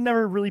 that would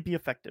never really be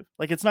effective.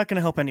 Like, it's not going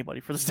to help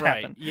anybody for this to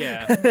Right, happen.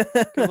 yeah.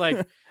 'Cause,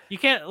 like you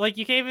can't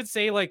even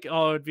say like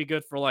oh it'd be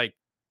good for like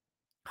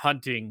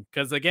hunting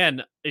because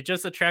again it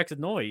just attracts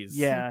noise.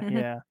 yeah,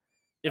 yeah.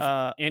 If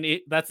Uh,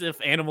 that's if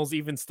animals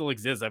even still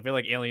exist. I feel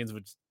like aliens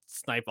would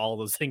snipe all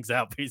those things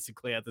out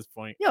basically at this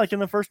point. yeah, like in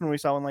the first one we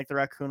saw when like the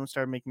raccoon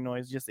started making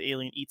noise, just the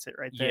alien eats it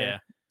right there. Yeah.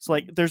 So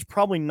like there's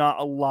probably not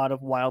a lot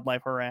of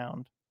wildlife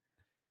around.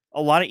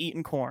 A lot of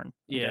eating corn. I'm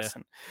Yeah.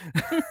 guessing.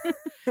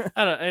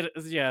 I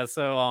don't. Yeah.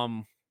 So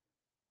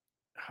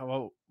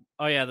oh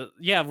yeah.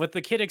 Yeah. With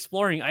the kid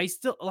exploring, I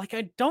still like.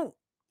 I don't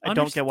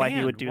get why he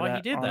would understand do why that.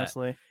 he did that.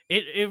 honestly.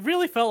 It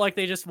really felt like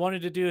they just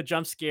wanted to do a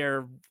jump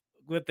scare.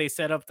 With they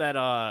set up that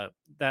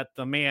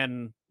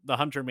the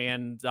hunter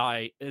man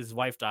his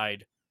wife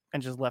died.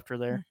 And just left her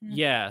there. Mhm.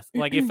 Yeah,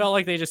 like it felt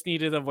like they just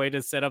needed a way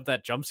to set up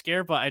that jump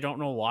scare, but I don't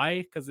know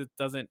why because it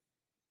doesn't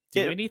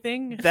do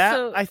anything. That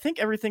So- I think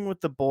everything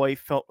with the boy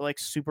felt like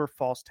super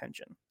false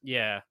tension.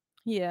 Yeah,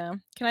 Yeah.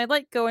 Can I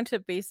like go into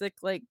basic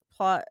like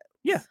plot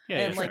Yeah.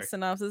 and like sure.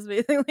 synopsis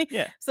basically?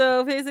 Yeah.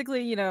 So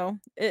basically,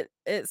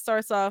 it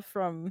starts off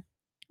from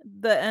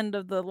the end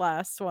of the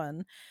last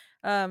one.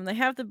 They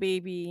have the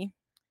baby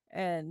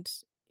and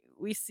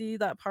we see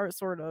that part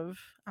sort of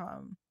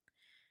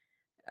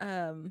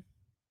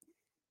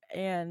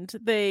and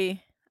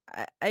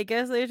I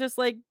guess they just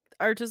like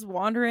are just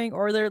wandering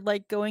or they're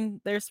like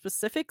going there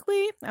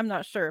specifically. I'm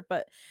not sure,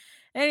 but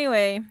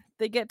anyway,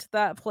 they get to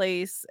that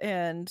place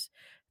and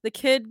the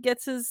kid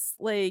gets his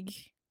leg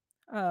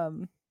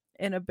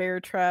in a bear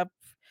trap.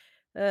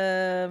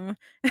 And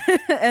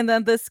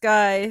then this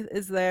guy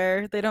is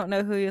there. They don't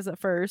know who he is at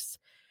first.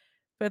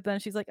 But then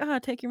she's like, "Ah,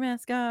 take your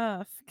mask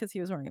off," because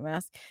he was wearing a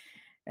mask.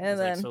 And It's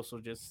then like social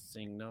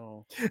distancing.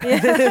 No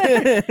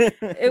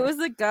it was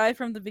the guy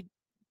from the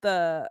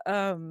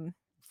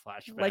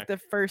flashback. like the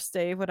first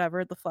day,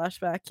 whatever, the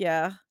flashback,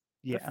 yeah.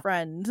 Yeah. The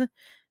friend.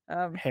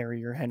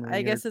 Harry or Henry. I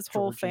or guess his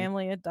whole Georgie.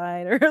 family had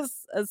died or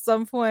at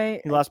some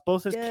point. He lost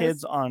both his guess.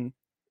 kids on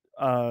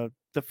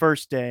the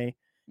first day,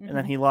 and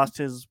then Mhm. he lost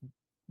his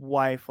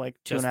wife like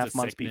Just 2.5 to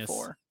months sickness.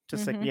 before. To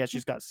sick. Mhm. Yeah,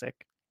 she's got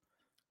sick.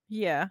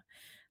 Yeah.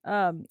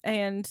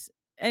 And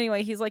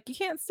anyway, he's like, "You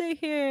can't stay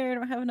here. I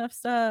don't have enough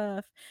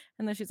stuff."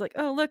 And then she's like,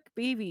 "Oh, look,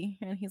 baby."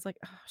 And he's like,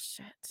 "Oh,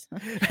 shit."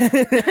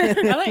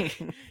 I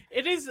like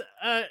it is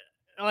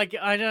like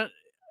I don't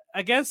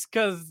I guess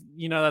because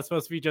that's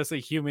supposed to be just a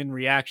human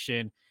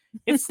reaction.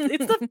 It's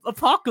the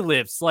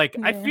apocalypse. Like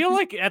I Yeah. feel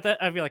like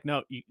I'd be like,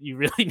 no, you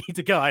really need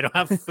to go. I don't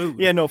have food.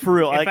 Yeah, no, for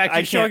real. In fact, I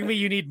you're showing can't. me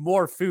you need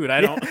more food. I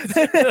don't.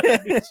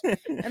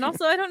 And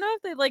also, I don't know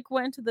if they like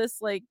went to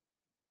this like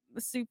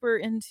super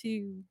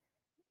into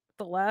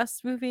the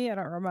last movie. I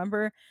don't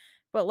remember,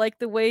 but like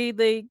the way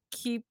they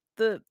keep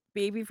the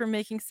baby from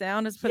making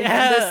sound is putting it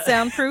in this Yeah.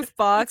 soundproof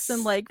box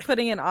and like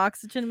putting an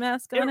oxygen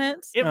mask on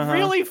it. It Uh-huh.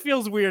 really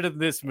feels weird in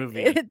this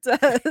movie. It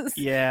does.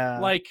 Yeah.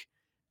 Like,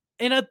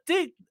 and a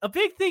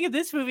big thing in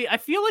this movie, I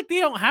feel like they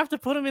don't have to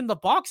put them in the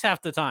box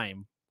half the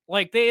time.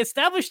 Like they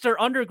established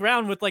they're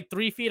underground with like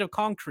 3 feet of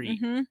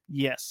concrete. Mhm.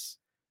 Yes.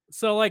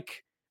 So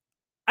like,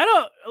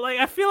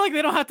 I feel like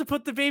they don't have to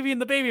put the baby in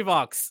the baby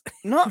box.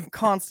 Not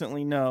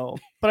constantly, no.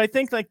 But I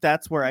think like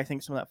that's where I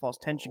think some of that false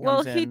tension Well,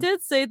 comes in. he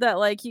did say that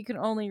like you can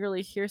only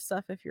really hear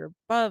stuff if you're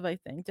above, I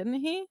think, didn't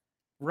he?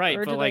 Right,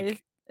 Or but did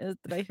like, did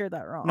I hear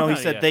that wrong? No, he Oh,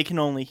 said yeah. they can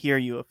only hear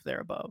you if they're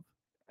above.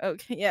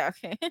 Okay, yeah,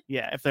 okay.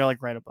 Yeah, if they're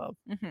like right above.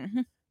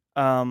 Mhm.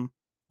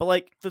 But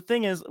like the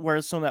thing is,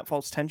 where some of that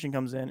false tension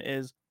comes in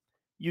is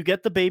you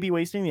get the baby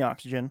wasting the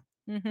oxygen.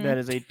 Mhm. That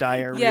is a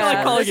dire I Yeah, feel like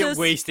resource. calling this it is-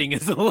 wasting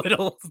is a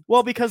little.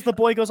 Well, because the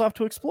boy goes off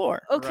to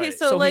explore. Okay, Right.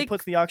 so, So like he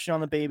puts the oxygen on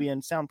the baby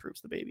and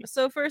soundproofs the baby.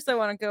 so first I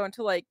want to go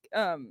into like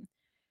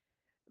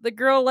the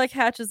girl like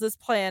hatches this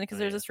plan because Oh,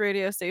 there's yeah. this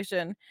radio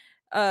station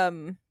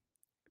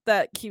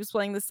that keeps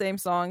playing the same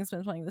song. It's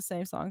been playing the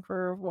same song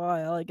for a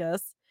while, I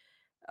guess.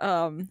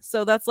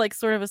 So that's like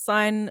sort of a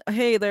sign,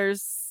 hey,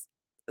 there's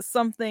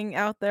something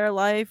out there,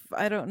 life,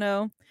 I don't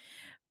know.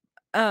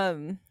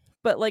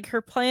 But like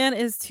her plan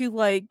is to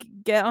like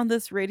get on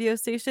this radio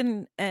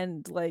station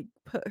and like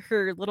put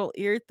her little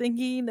ear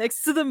thingy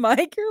next to the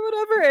mic or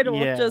whatever, and it will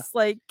Yeah. just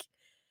like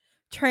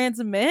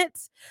transmit.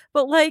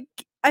 But like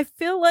I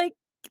feel like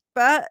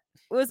that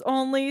was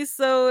only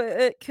so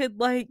it could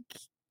like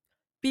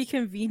be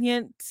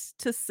convenient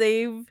to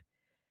save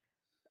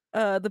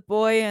the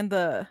boy and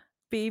the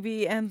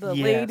baby and the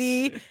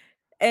lady, Yes.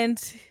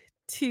 and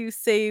to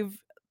save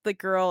the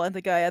girl and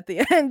the guy at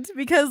the end,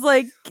 because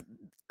like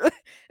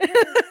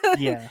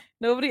Yeah.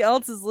 nobody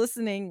else is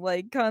listening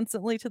like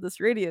constantly to this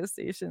radio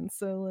station,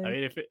 so like I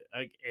mean, if it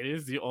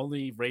is the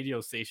only radio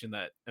station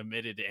that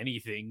emitted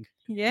anything.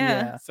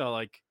 yeah. Yeah. So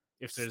like,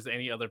 if there's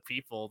any other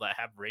people that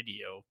have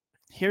radio,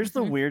 Here's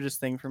the Mhm. weirdest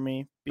thing for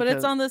me. But it's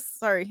because- on this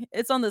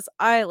it's on this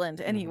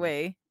island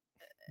anyway.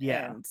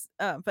 Yeah. And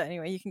but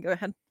anyway, you can go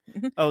ahead.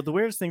 Oh, the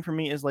weirdest thing for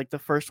me is like the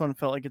first one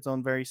felt like its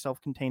own very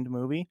self-contained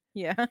movie.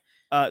 Yeah.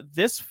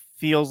 This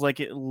feels like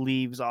it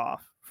leaves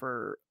off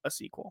for a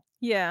sequel.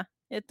 Yeah,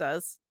 it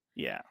does.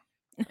 Yeah.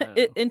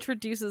 It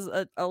introduces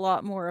a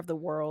lot more of the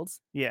world.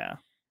 Yeah.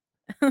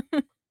 uh,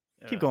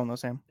 Keep going though,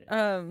 Sam.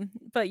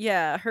 But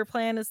yeah, her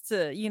plan is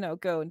to,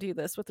 go and do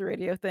this with the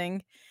radio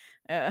thing.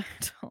 Don't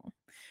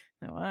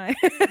know why.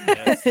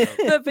 so-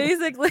 But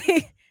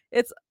basically,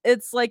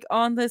 it's like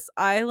on this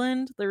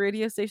island. The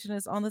radio station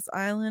is on this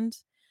island.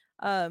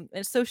 And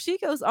so she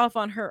goes off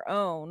on her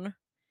own.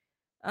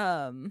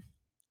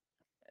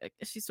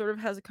 She sort of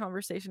has a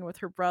conversation with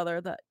her brother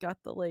that got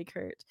the leg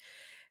hurt.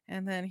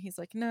 And then he's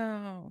like,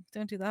 "No,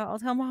 don't do that. I'll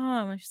tell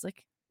mom." And she's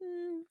like,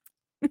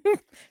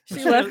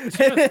 she left.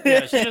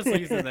 She just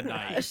leaves in the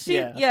night.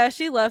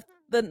 She left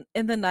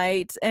in the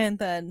night, and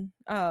then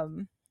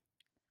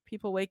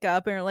people wake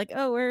up and are like,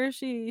 "Oh, where is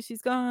she?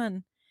 She's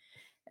gone."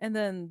 And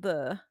then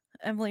the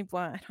Emily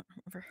Blunt, I don't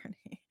remember her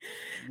name.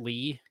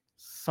 Lee.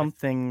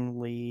 Something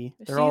Lee.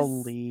 They're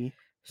all She's- Lee.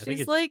 I think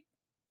She's it's-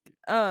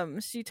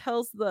 like, she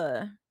tells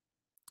the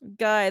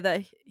guy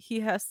that he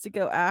has to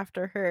go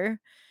after her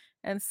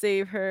and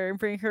save her and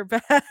bring her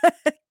back.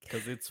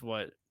 Because it's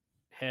what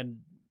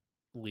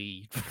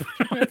Henley.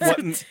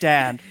 What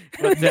Dad?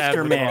 What Dad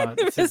Mr. would Man. want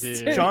to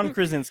Mr. do. John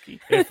Krasinski.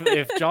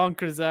 If John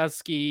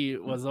Krasinski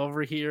was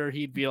over here,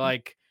 he'd be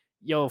like,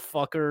 "Yo,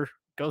 fucker,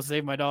 go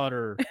save my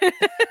daughter."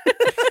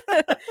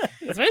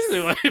 That's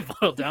basically what it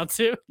boiled down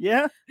to.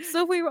 Yeah.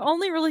 So we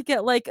only really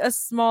get like a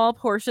small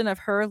portion of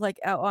her like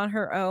out on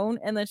her own,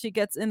 and then she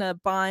gets in a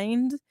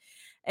bind,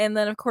 and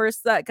then of course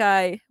that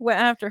guy went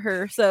after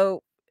her,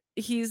 so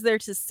he's there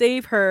to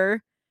save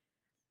her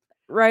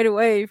right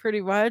away,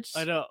 pretty much.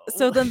 I know.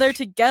 So then they're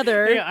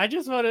together. Yeah, I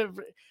just want to.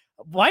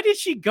 Why did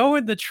she go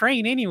in the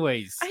train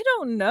anyways? I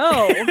don't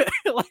know.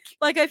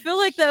 Like I feel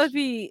like that would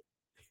be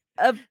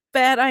a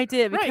bad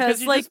idea Right,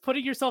 because you're like just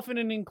putting yourself in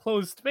an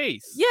enclosed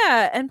space.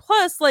 yeah, and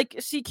plus like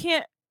she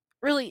can't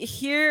really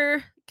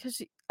hear because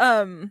she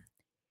and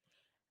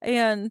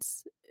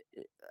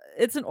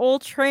it's an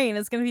old train.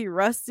 It's gonna be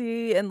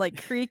rusty and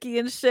like creaky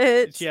and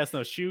shit. She has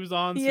no shoes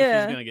on, so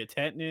Yeah. she's gonna get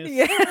tetanus.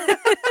 Yeah.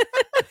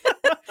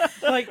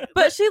 Like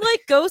But she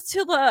like goes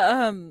to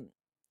the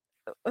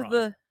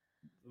Wrong.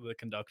 The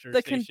conductor.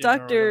 the station or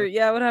conductor,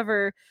 whatever.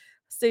 whatever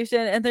station,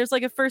 and there's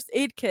like a first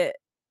aid kit.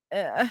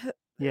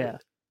 Yeah.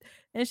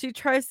 and she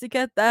tries to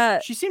get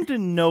that. She seemed to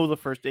know the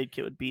first aid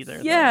kit would be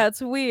there. Yeah, though.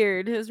 it's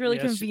weird. It was really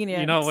Yeah,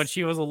 convenient. when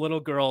she was a little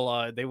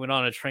girl, they went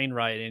on a train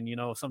ride,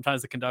 and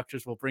sometimes the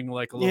conductors will bring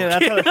like a little Yeah,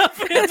 kid up.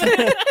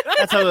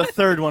 that's how the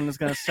third one is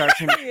going to start.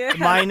 Yeah.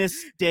 Minus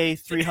day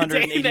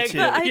 382.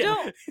 But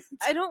Yeah.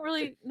 I don't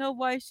really know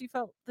why she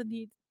felt the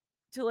need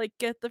to like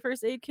get the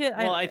first aid kit.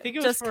 Well, I think it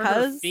was just for her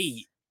 'cause?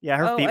 feet. Yeah,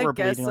 her Oh, feet I were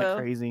guess bleeding like so.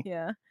 crazy.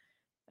 Yeah.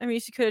 I mean,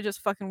 she could have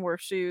just fucking wore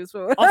shoes.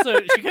 But Also,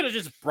 she could have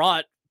just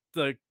brought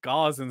the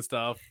gauze and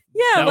stuff.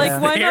 yeah, that like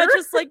was why not there.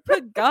 just like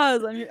put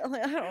gauze on your?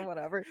 Like, I don't know,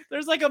 whatever.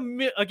 There's like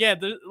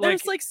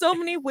There's like so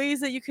many ways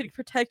that you could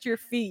protect your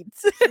feet,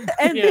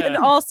 and Yeah.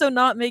 also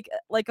not make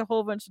like a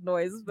whole bunch of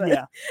noise. But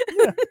Yeah.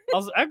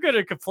 I'm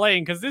gonna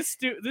complain because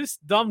this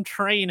dumb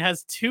train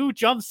has 2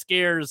 jump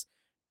scares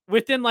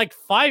within like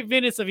 5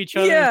 minutes of each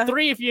other. Yeah.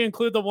 3 if you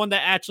include the one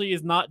that actually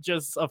is not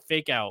just a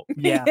fake out.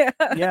 Yeah.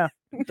 Yeah,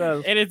 it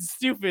does. And it's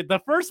stupid. The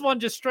first one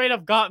just straight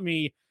up got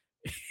me,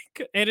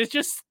 and it's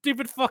just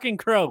stupid fucking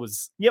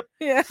crows. yeah.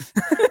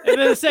 And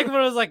then the second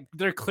one was like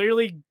they're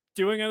clearly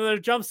doing another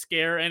jump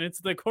scare, and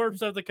it's the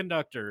corpse of the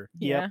conductor.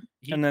 Yeah.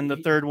 And then the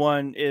third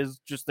one is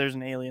just there's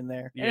an alien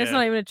there. And it's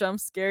not even a jump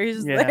scare. He's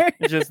just Yeah, there.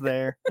 it's just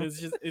there.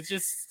 it's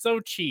just so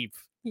cheap.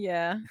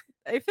 Yeah.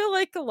 I feel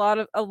like a lot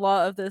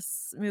of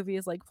this movie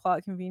is like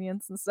plot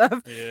convenience and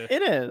stuff. Yeah.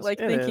 It is. Like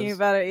it thinking is.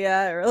 about it,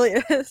 yeah, it really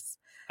is.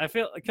 I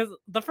feel because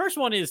the first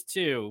one is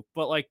too,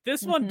 but like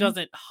this one Mhm.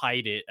 doesn't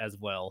hide it as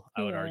well.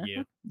 I would Yeah.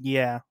 argue.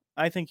 Yeah,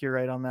 I think you're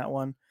right on that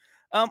one.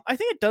 I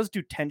think it does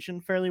do tension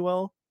fairly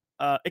well,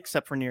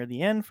 except for near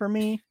the end for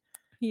me.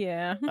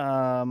 Yeah.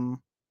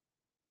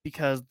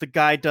 Because the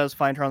guy does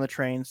find her on the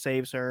train,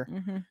 saves her,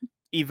 Mm-hmm.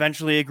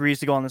 eventually agrees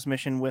to go on this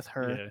mission with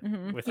her. Yeah.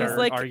 Mm-hmm. With He's her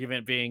like,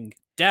 argument being,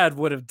 "Dad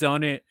would have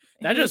done it."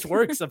 That just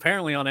works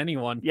apparently on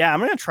anyone. Yeah, I'm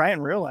gonna try it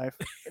in real life.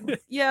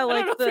 yeah, I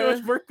like don't know if it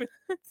would work with.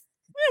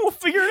 Yeah, we'll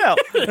figure it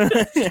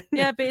out.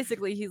 yeah,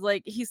 basically he's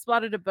like he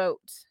spotted a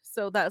boat,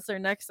 so that's their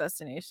next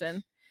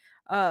destination.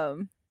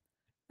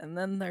 And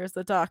then there's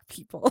the dock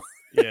people.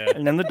 Yeah.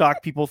 And then the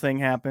dock people thing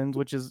happens,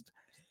 which is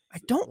I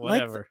don't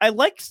Whatever. like. I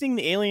like seeing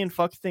the alien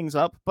fuck things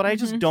up, but I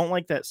just Mhm. don't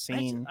like that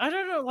scene. I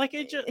don't know. Like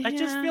I just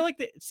Yeah. feel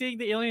like seeing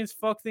the aliens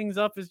fuck things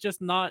up is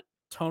just not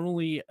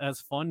tonally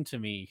as fun to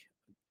me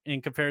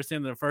in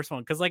comparison to the first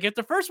one. Because like if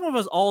the first one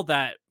was all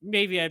that,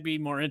 maybe I'd be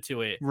more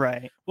into it.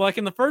 Right. Well, like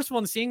in the first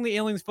one, seeing the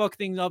aliens fuck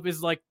things up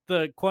is like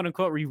the quote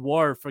unquote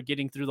reward for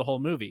getting through the whole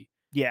movie.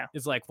 Yeah,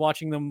 It's like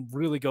watching them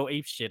really go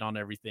ape shit on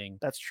everything.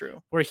 that's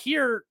true. Where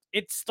here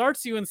it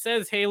starts you and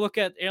says, "Hey, look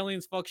at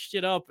aliens fuck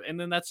shit up," and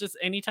then that's just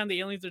anytime the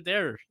aliens are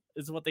there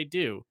is what they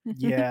do.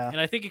 Yeah. And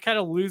I think it kind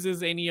of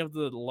loses any of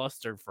the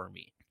luster for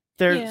me.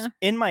 There's Yeah.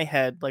 in my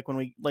head, like when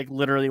we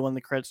literally when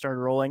the credits started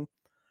rolling,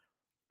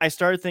 I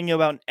started thinking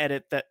about an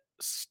edit that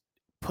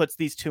puts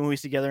these two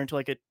movies together into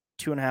like a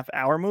 2.5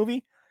 hour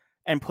movie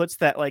and puts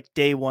that like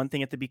day one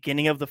thing at the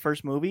beginning of the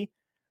first movie.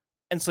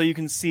 And so you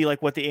can see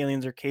like what the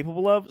aliens are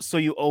capable of. So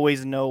you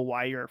always know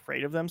why you're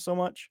afraid of them so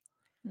much.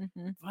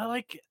 Mm-hmm. Well,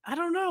 like, I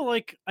don't know.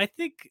 Like, I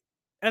think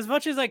as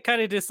much as I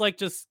kind of dislike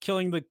just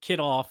killing the kid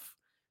off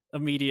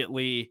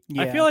immediately,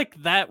 I Yeah. feel like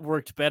that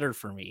worked better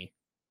for me.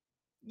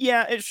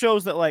 Yeah, it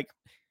shows that like,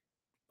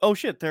 oh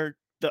shit,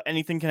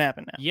 anything can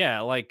happen now.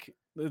 Yeah, like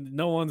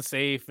no one's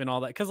safe and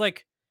all that. Because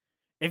like,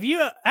 if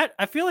you,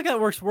 I feel like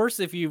that works worse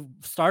if you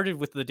started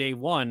with the day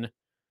one,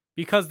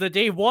 because the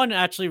day one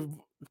actually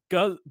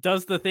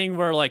does the thing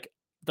where like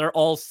they're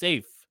all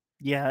safe.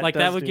 Yeah, it Like that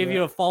does would do give that.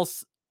 you a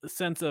false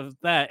sense of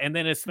that, and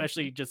then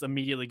especially just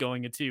immediately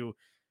going into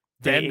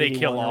Day then they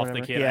kill 81 or off the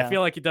whatever. kid. Yeah. I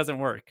feel like it doesn't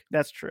work.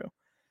 That's true.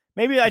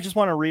 Maybe I just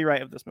want a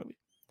rewrite of this movie.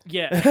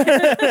 Yeah,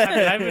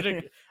 I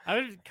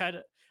would kind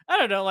of. I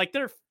don't know. Like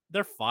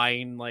they're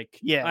fine. Like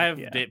Yeah, I have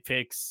yeah.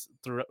 nitpicks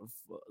through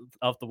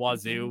up the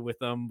wazoo with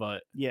them,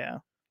 but Yeah.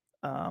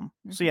 So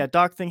Mhm. yeah,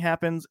 doc thing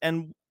happens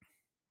and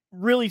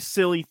really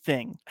silly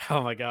thing.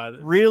 oh my god,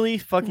 Really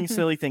fucking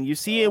silly thing. You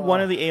see one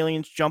of the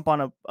aliens jump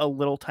on a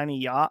little tiny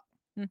yacht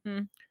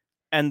Mm-hmm.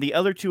 and the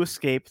other two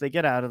escape. They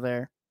get out of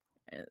there.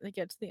 They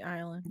get to the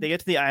island. They get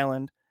to the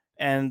island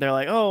and they're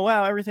like, "Oh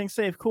wow, everything's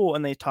safe, cool."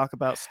 And they talk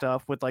about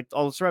stuff with like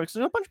all the survivors.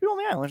 There's a bunch of people on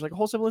the island. There's like a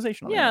whole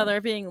civilization. On the yeah, island.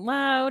 they're being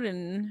loud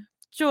and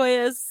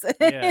joyous.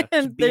 Yeah,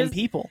 and being there's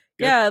people.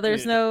 yeah,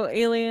 there's Yeah. no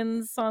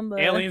aliens on the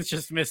aliens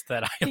just missed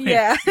that island.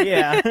 Yeah.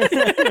 Yeah.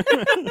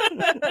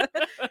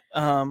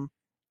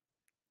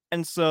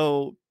 And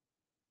so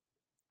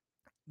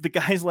the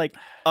guy's like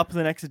up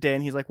the next day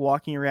and he's like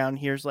walking around,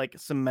 here's like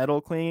some metal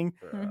clanging,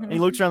 and he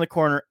Mhm. looks around the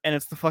corner and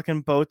it's the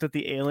fucking boat that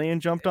the alien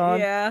jumped on.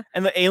 Yeah.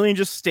 And the alien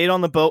just stayed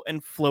on the boat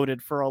and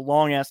floated for a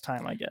long ass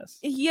time, I guess.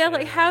 Yeah,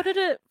 like Yeah. how did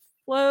it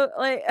float?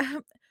 Like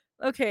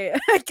okay,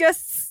 I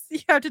guess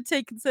you have to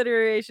take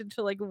consideration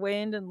to like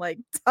wind and like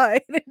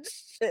tide and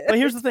shit. But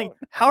here's the thing,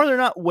 how are there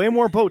not way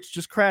more boats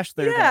just crashed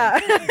there?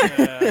 then?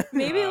 Yeah.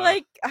 Maybe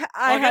like I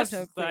I have guess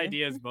no the clue.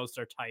 idea is most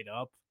are tied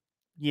up.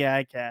 Yeah,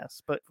 I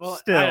guess. But Well,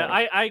 still. yeah.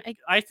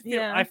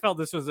 I felt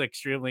this was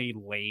extremely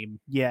lame.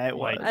 Yeah, it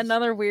was. like,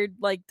 Another weird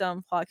like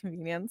dumb plot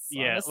convenience.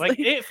 Yeah, honestly. like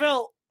it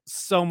felt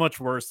so much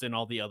worse than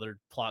all the other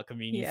plot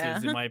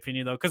conveniences, in my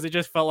opinion, though, because it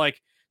just felt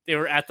like they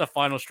were at the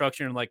final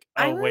structure and like,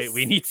 oh wait,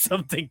 we need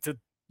something to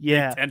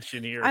make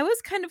tension here. I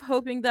was kind of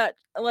hoping that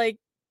like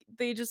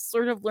they just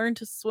sort of learned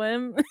to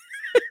swim.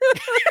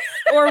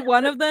 Or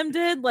one of them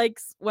did, like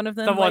one of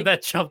them, the one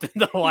that jumped in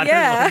the water.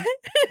 Yeah.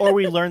 Or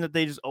we learned that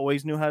they just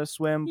always knew how to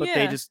swim, but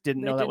they just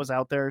didn't know that was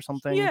out there or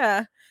something.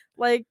 Yeah,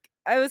 like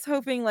I was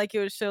hoping like it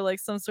would show like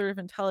some sort of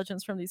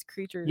intelligence from these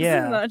creatures.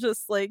 Yeah, not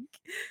just like,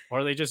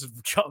 or they just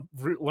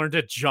learned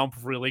to jump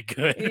really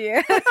good.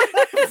 Yeah.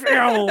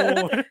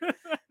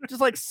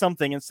 Just like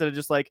something instead of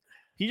just like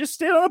he just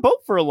stayed on a boat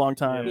for a long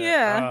time.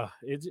 Yeah.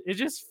 It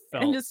just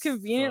felt and just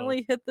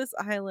conveniently hit this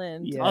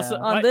island. Yeah. Also,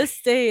 on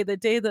this day, the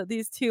day that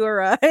these two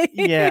arrived.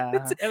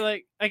 Yeah. And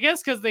like, I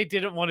guess because they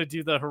didn't want to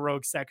do the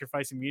heroic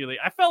sacrifice immediately.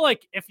 I felt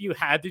like if you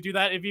had to do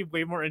that, it'd be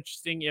way more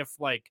interesting if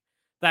like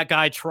that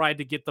guy tried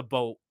to get the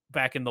boat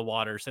back in the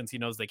water since he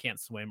knows they can't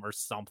swim or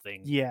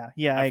something. Yeah,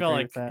 I felt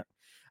agree like with that.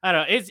 I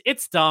don't know.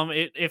 It's dumb.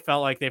 It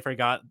felt like they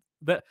forgot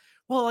that.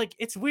 Well, like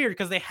it's weird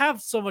because they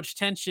have so much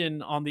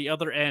tension on the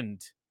other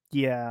end.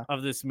 Yeah.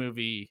 Of this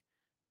movie,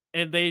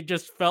 and they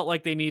just felt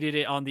like they needed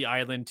it on the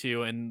island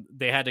too, and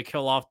they had to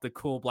kill off the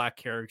cool black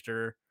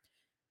character.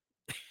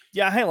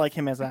 Yeah, I like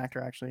him as an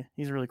actor. Actually,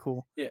 he's really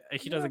cool. Yeah,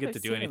 he doesn't get to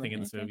do anything in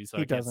this movie, so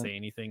I can't say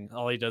anything.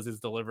 All he does is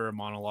deliver a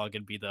monologue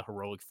and be the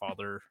heroic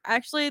father.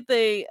 Actually,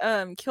 they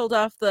killed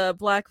off the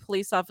black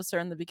police officer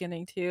in the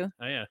beginning too.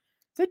 Oh yeah.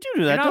 They do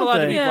that. You're not allowed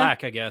to be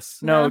black, I guess.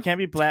 No, it can't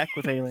be black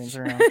with aliens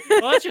around.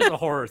 Well, that's just a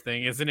horror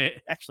thing, isn't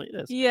it? Actually,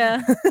 it is.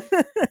 Yeah.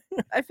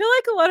 I feel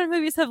like a lot of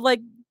movies have like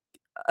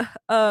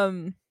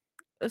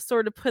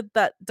sort of put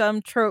that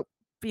dumb trope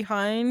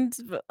behind,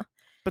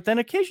 but then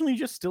occasionally you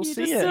just still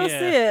see it. Still see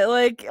it.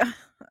 Like,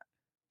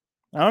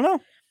 I don't know.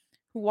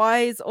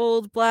 Wise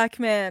old black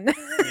man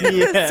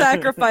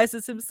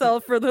sacrifices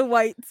himself for the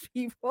white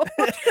people.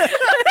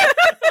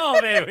 Oh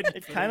man,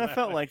 it kind of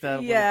felt like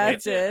that. Yeah,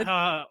 it did.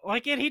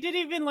 Like, and he didn't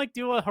even like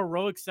do a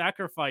heroic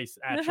sacrifice.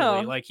 Actually,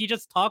 No. like he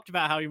just talked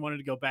about how he wanted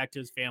to go back to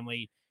his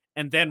family,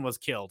 and then was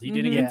killed. He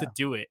didn't get to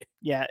do it.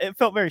 Yeah, it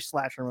felt very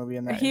slasher movie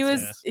in that. He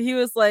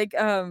was like,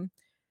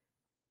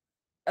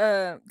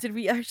 did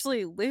we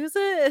actually lose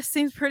it? It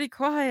seems pretty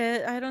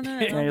quiet. I don't know.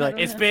 Like,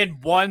 it's been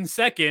 1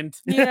 second.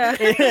 Yeah.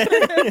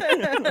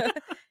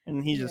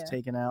 And he's just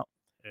taken out.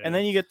 Yeah. And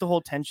then you get the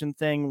whole tension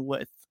thing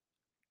with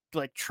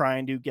like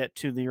trying to get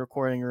to the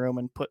recording room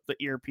and put the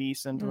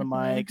earpiece into the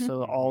mic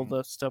so all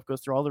the stuff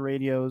goes through all the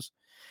radios.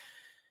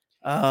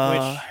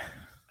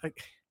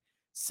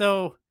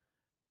 So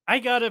I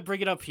gotta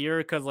bring it up here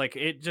because like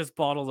it just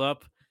bottled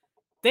up.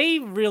 They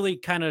really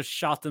kind of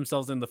shot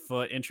themselves in the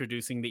foot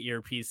introducing the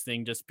earpiece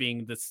thing just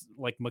being this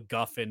like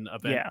MacGuffin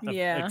event,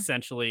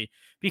 essentially.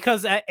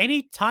 Because at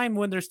any time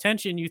when there's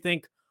tension, you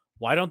think,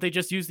 why don't they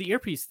just use the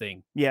earpiece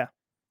thing? Yeah.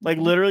 Like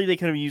literally they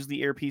could have used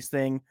the earpiece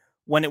thing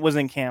when it was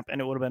in camp and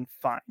it would have been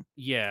fine.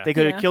 Yeah. They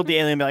could have killed the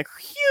alien and be like,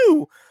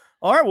 phew,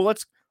 all right, well,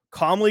 let's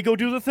calmly go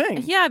do the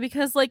thing. Yeah,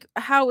 because like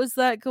how is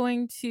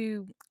going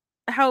to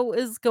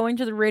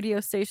the radio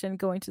station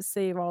going to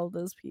save all of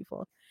those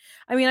people?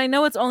 I mean, I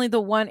know it's only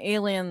the one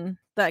alien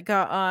that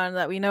got on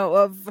that we know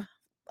of,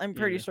 I'm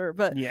pretty sure,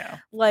 but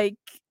like,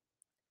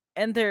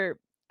 and their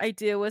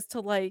idea was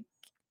to like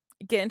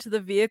get into the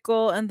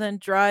vehicle and then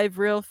drive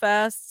real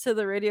fast to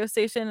the radio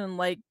station and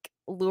like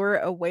lure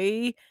it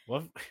away.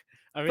 Well,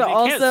 I mean, but they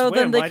also can't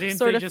swim. then Why they didn't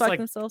sort they of just fuck like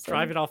themselves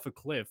drive over? it off a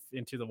cliff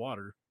into the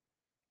water?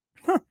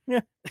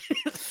 Yeah.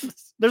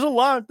 There's a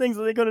lot of things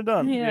that they could have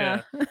done.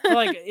 Yeah.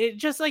 Like it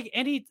just like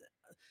any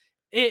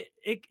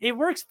it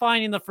works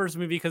fine in the first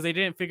movie because they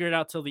didn't figure it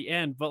out till the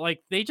end, but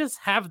like they just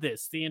have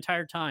this the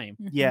entire time.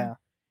 Yeah.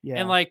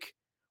 And like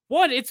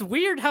it's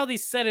weird how they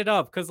set it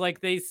up because like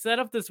they set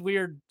up this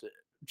weird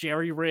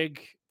jerry rig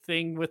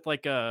thing with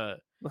like an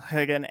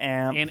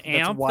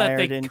amp that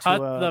they cut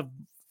the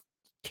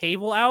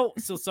cable out,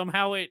 so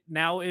somehow it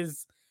now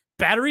is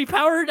battery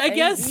powered, I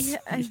guess.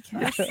 I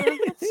guess so.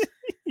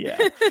 Yeah.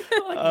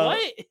 Like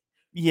what?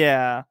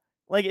 Yeah.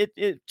 Like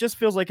it just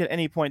feels like at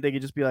any point they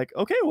could just be like,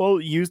 okay, well,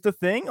 use the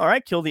thing. All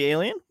right, kill the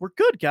alien. We're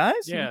good,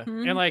 guys. Yeah.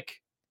 And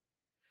like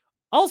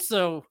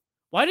also,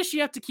 why does she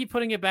have to keep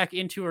putting it back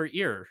into her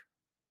ear?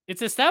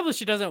 It's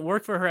established it doesn't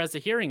work for her as a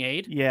hearing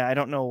aid. Yeah, I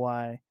don't know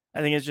why.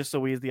 I think it's just so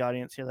we as the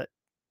audience hear that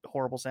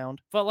horrible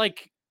sound. But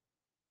like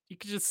you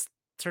could just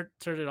turn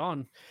it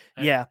on.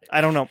 Yeah,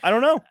 I don't know.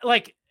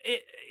 Like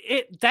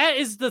that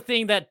is the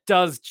thing that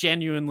does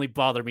genuinely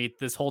bother me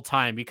this whole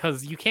time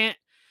because you can't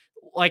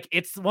like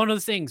it's one of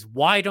those things.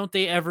 Why don't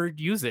they ever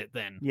use it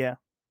then? Yeah.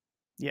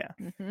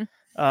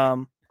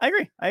 I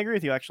agree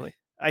with you actually.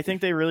 I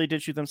think they really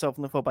did shoot themselves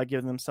in the foot by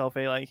giving themselves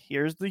a like,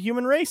 here's the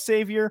human race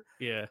savior.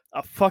 Yeah.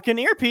 A fucking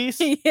earpiece.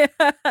 Yeah.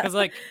 Because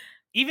like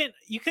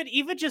you could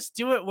even just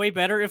do it way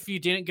better if you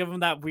didn't give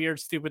them that weird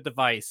stupid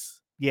device.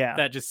 Yeah.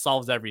 That just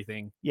solves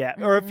everything. Yeah.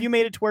 Or if you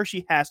made it to where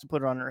she has to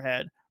put it on her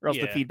head, or else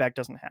the feedback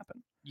doesn't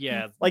happen.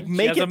 Yeah. Like she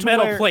make has it a to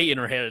metal where, plate in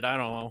her head. I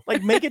don't know.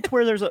 Like make it to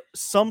where there's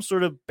some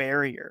sort of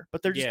barrier,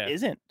 but there just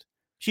isn't.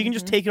 She can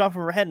just take it off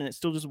of her head and it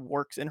still just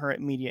works in her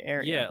immediate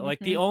area. Yeah, like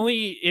the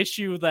only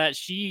issue that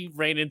she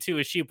ran into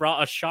is she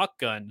brought a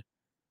shotgun.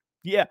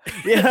 Yeah.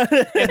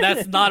 And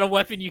that's not a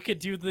weapon you could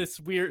do this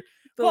weird.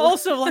 But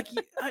also, like,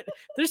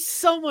 there's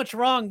so much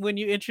wrong when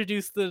you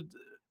introduce the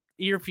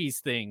earpiece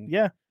thing.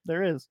 Yeah,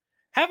 there is.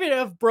 Have it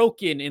have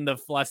broken in the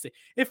last thing.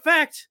 In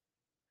fact,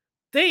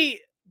 they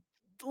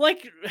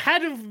like had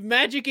to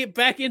magic it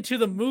back into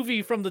the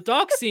movie from the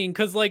dock scene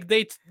because like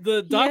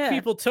the dock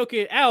people took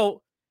it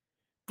out,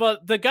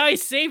 but the guy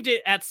saved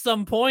it at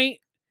some point.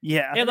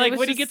 Yeah. And like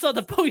when he gets on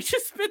the boat, he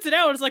just spits it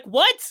out. It's like,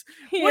 what?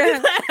 When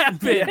did that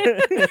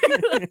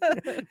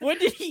happen? When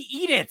did he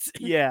eat it?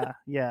 Yeah,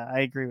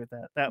 I agree with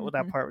that. That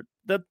part.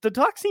 The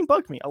dock scene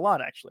bugged me a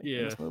lot actually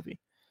in this movie.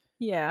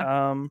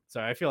 Yeah.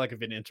 Sorry, I feel like I've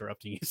been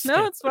interrupting you.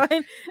 No, it's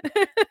fine.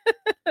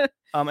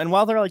 And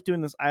while they're like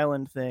doing this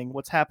island thing,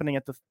 what's happening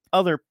at the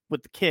other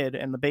with the kid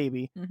and the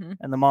baby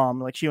and the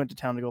mom? Like she went to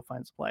town to go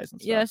find supplies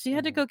and stuff. Yeah, she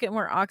had to go get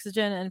more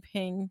oxygen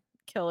and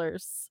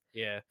painkillers.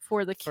 Yeah,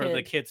 for the kid. For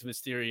the kid's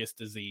mysterious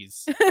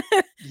disease.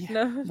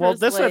 No, well,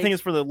 this I think is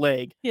for the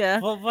leg. Yeah.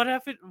 Well, what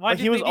happened? Why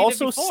did he was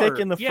also sick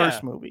in the Yeah.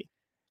 first movie?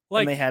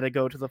 Like and they had to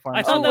go to the pharmacy.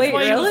 I thought wait,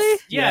 really?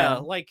 Yeah,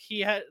 like he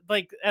had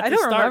like at I the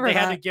don't start remember they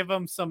had to that. give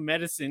him some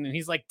medicine and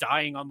he's like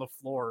dying on the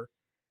floor.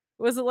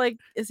 Was it like,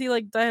 is he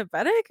like diabetic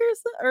or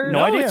something? Or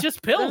No idea. It's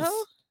just pills.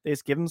 No? They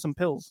just give him some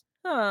pills.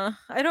 Huh.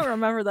 I don't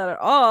remember that at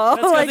all.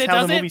 That's 'cause Like, it That's how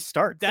the doesn't- movie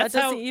starts. That's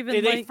That how doesn't even,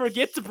 they like-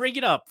 forget to bring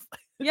it up.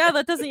 yeah,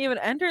 that doesn't even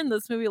enter in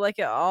this movie like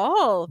at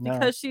all No.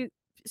 because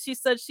she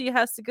said she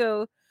has to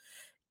go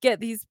get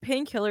these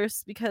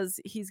painkillers because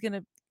he's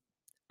gonna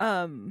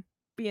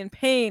be in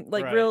pain,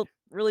 like Right.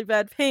 really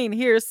bad pain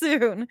here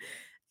soon.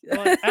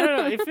 Well, I don't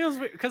know. It feels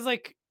weird because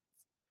like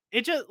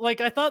it just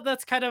like I thought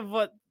that's kind of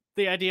what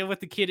the idea with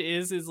the kid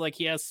is like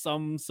he has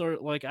some sort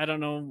of like I don't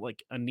know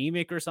like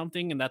anemic or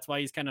something and that's why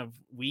he's kind of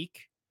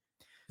weak.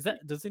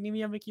 Does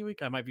anemia make you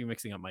weak? I might be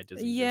mixing up my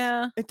diseases.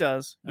 Yeah. It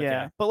does.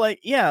 Yeah. Okay. But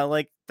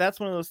like that's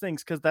one of those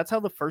things because that's how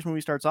the first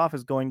movie starts off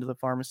is going to the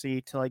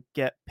pharmacy to like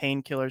get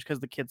painkillers because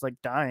the kid's like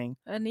dying.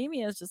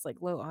 Anemia is just like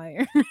low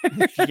iron.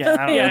 Yeah,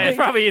 I don't Yeah, know. it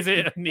probably is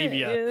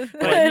anemia. Yeah.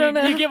 But I don't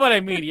know. you get what I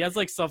mean. He has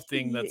like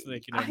something that's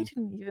making I him.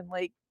 didn't even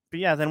like. But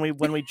yeah, then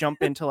when we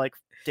jump into like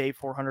day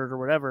 400 or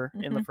whatever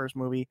in the Mhm. first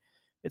movie,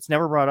 it's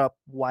never brought up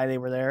why they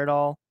were there at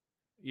all.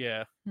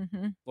 Yeah,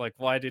 Mm-hmm. like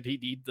why did he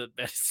need the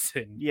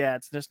medicine? Yeah,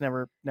 it's just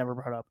never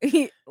brought up.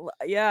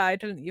 Yeah, I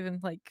didn't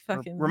even like Or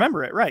fucking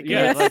remember it, right?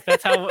 Yeah, Yeah. like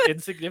that's how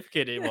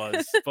insignificant it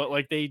was. But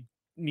like they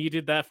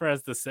needed that for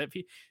as the set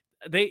piece.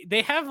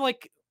 They have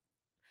like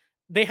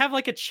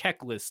a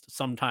checklist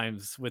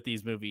sometimes with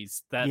these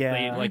movies that they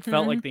Yeah. like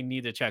felt Mhm. like they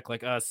need to check,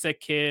 like a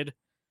sick kid,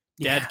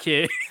 Yeah. dead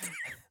kid.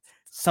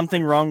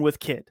 Something wrong with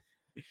kid.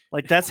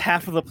 Like that's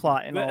half of the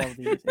plot in all of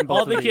these. in All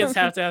both the of kids these.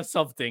 have to have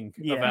something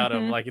Yeah. about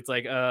them. Mhm. Like it's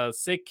like a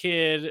sick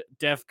kid,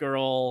 deaf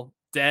girl,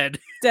 dead,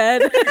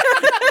 dead.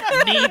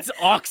 needs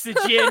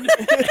oxygen,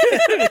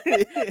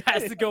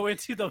 has to go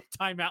into the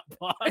timeout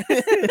box.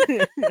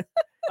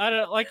 I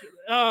don't like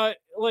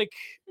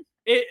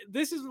it.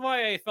 This is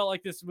why I felt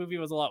like this movie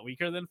was a lot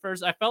weaker than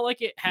first. I felt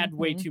like it had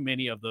way Mhm. too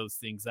many of those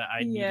things that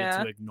I needed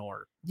Yeah. to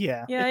ignore.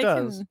 Yeah, Yeah, it I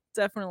does. can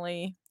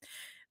definitely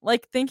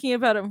like thinking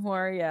about it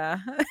more. Yeah.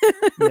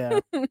 Yeah.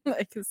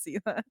 I can see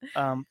that.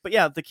 But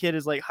yeah, the kid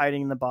is like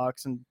hiding in the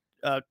box and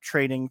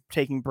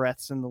taking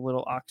breaths in the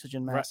little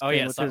oxygen Right. mask. Oh thing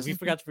yeah, with so his- we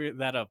forgot to bring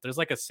that up. There's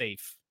like a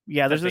safe.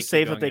 yeah, there's they a keep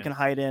safe that going they in. can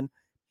hide in,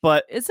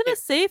 but Is it a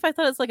safe? I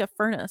thought it's like a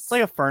furnace. it's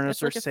like a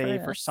furnace or like a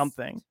safe or furnace.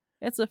 something.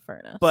 It's a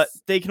furnace. But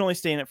they can only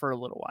stay in it for a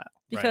little while.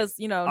 because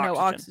no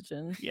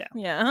oxygen. Yeah.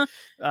 Yeah.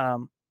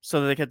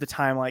 So they get the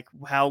time like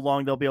how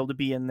long they'll be able to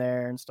be in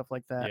there and stuff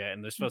like that. Yeah,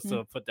 and they're supposed Mm-hmm.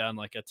 to put down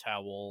like a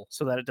towel,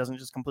 So that it doesn't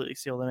just completely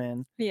seal them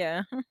in.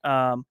 Yeah.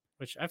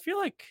 which I feel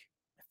like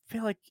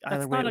Either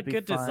that's way not a it'd be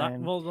good design.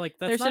 fine. Well, like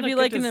that's There not should a be good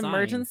like an design.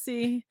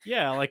 emergency.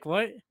 Yeah, like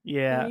what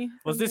Yeah. thing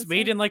was from this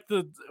made side? in like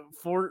the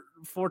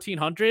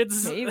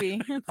 1400s?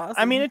 Maybe.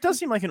 I mean, it does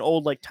seem like an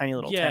old, like tiny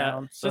little Yeah,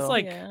 town. just So.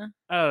 like- yeah.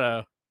 I don't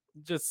know.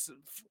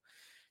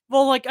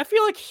 Well, like I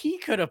feel like he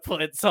could have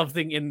put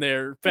something in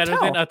there better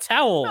than a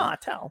towel. nah,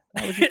 tell.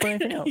 Why would you put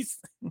anything else? He's-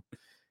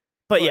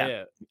 But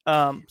yeah,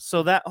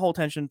 so that whole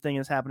tension thing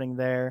is happening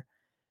there,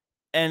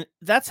 and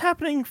that's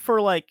happening for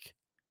like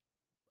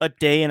a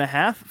day and a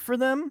half for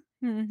them,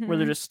 where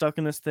they're Mhm. just stuck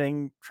in this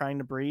thing trying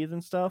to breathe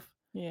and stuff.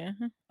 Yeah.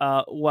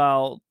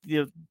 While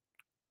the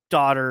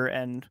daughter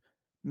and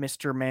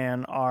Mr.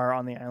 Man are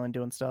on the island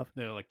doing stuff.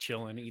 they're like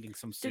chilling, eating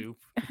some soup.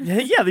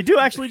 Yeah, they do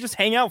actually just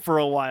hang out for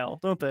a while,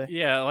 don't they?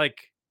 Yeah, like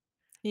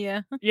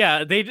Yeah.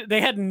 yeah, they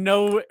had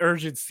no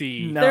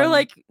urgency. No. They're None.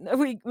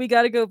 like, we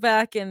got to go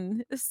back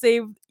and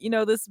save,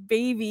 this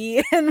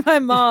baby and my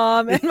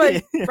mom and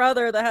my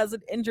brother that has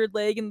an injured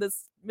leg and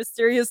this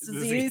mysterious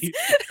disease.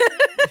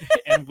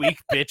 And weak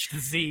bitch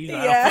disease.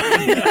 I Yeah.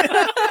 don't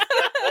know.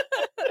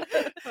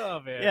 Oh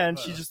man. Yeah, and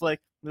she's just like,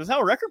 "This is how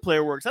a record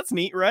player works. That's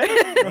neat, right?"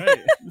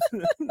 right.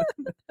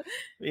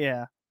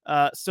 Yeah.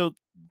 So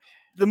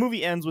the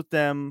movie ends with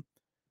them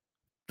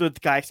the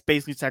guy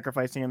basically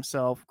sacrificing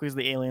himself because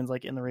the alien's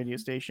like in the radio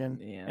station,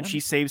 Yeah. and she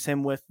saves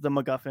him with the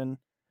MacGuffin,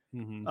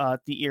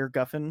 the ear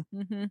guffin.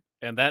 Mm-hmm.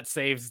 And that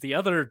saves the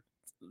other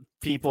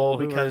People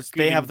who are because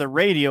they have goofing- the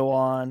radio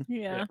on.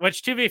 Yeah.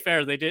 Which, to be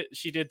fair,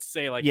 she did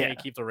say like, Yeah. "Hey,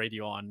 keep the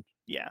radio on,"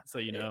 Yeah. so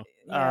you know.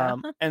 Yeah.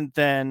 And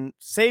then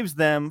saves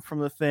them from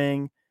the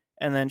thing,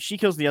 and then she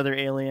kills the other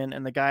alien,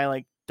 and the guy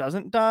like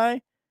doesn't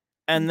die,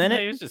 and then he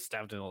it was just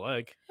stabbed in the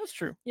leg. that's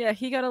true. Yeah,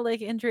 he got a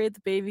leg injury.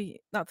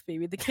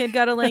 The kid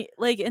got a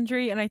leg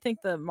injury, and I think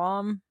the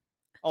mom,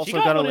 Also she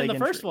got got a one leg in the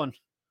first injury. one.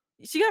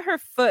 she got her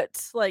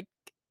foot like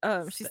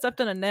she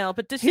stepped on a nail.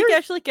 But did she Here's-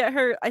 actually get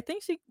her? I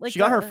think she like She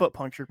got her a- foot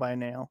punctured by a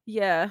nail,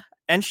 Yeah,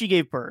 and she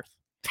gave birth.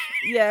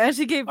 yeah, and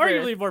she gave birth.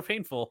 Arguably more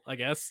painful, I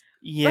guess.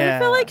 Yeah, But I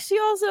feel like she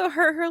also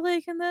hurt her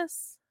leg in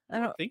this. I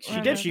don't think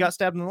she did. She got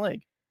stabbed in the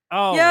leg.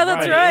 Oh, Yeah,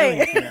 that's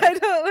right. Yeah. I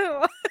don't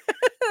know.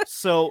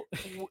 So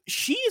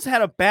she's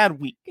had a bad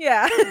week.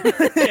 Yeah.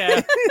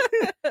 Yeah.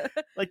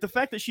 Like the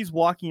fact that she's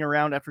walking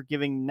around after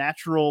giving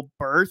natural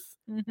birth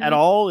Mhm. at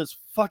all is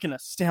fucking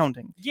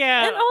astounding.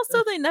 Yeah. And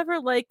also they never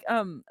like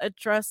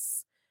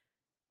address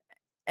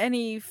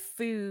any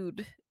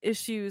food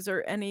issues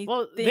or anything.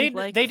 well, they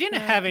like didn't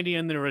have that. any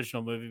in the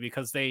original movie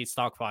because they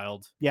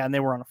stockpiled. Yeah, and they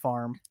were on a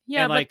farm.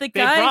 Yeah, and, like, but the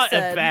they guy brought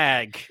said a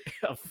bag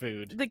of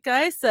food. the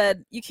guy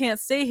said you can't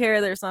stay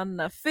here. There's not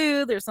enough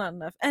food. There's not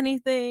enough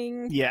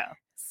anything. Yeah,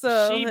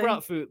 So She they-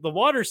 brought food. The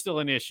water's still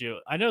an issue.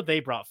 I know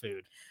they brought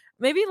food.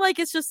 maybe like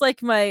it's just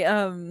like my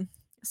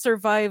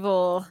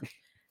survival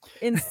All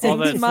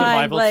instinct that mind,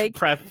 survival like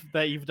prep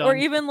that you've done. or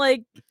even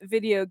like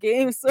video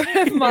games sort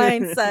of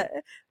mindset.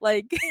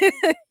 Like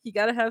you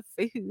gotta have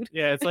food.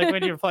 Yeah, it's like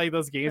when you're playing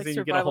those games Like and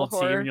you get a whole survival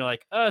team horror. and you're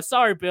like,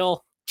 sorry,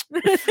 Bill.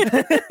 but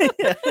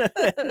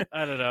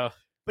I don't know.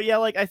 yeah,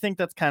 like I think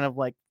that's kind of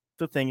like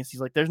the thing is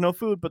he's like, there's no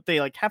food, but they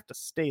like have to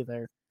stay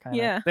there. Kinda.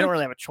 Yeah. They don't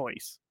really have a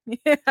choice,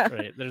 Yeah.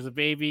 Right. There's a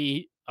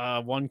baby.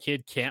 One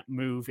kid can't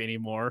move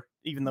anymore.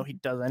 even though he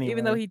does anyway.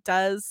 Even though he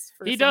does.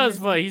 For He some does,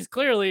 reason. but he's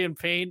clearly in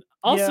pain.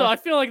 Also, Yeah.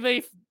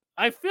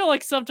 I feel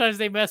like sometimes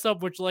they mess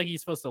up which leg he's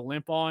supposed to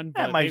limp on.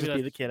 that But might maybe just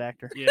be the that's- kid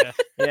actor. Yeah.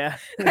 Yeah,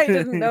 I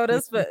didn't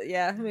notice, but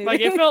yeah, maybe.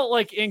 Like it felt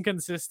like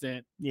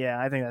inconsistent. yeah,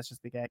 I think that's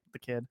just the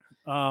kid.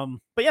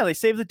 Um, But yeah, they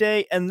save the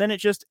day, and then it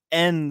just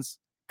ends,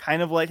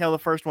 kind of like how the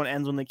first one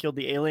ends when they killed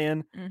the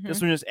alien. Mhm.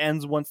 This one just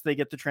ends once they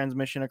get the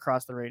transmission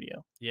across the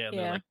radio. yeah,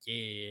 they're Yeah. like,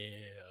 yeah.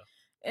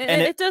 and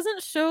and it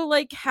doesn't show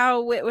like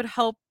how it would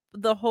help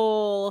the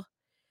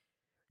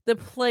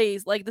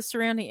place, like the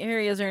surrounding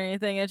areas or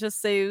anything. It just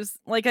saves,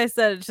 like I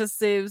said, it just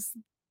saves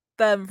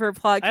them for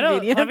plot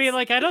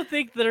convenience. I don't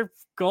think their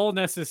goal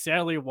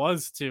necessarily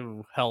was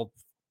to help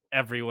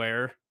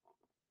everywhere.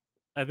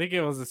 I think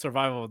it was a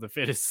survival of the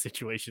fittest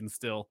situation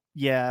still.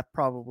 Yeah,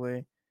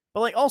 probably.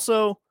 But like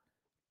also,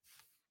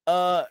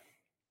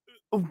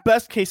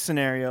 best case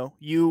scenario,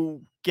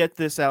 you get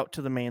this out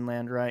to the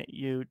mainland, right?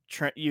 You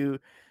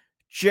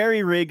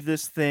jerry rig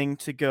this thing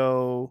to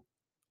go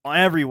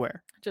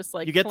everywhere. just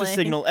like you get the playing.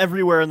 signal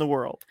everywhere in the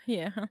world.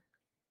 Yeah.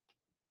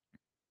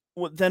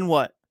 Then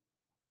what?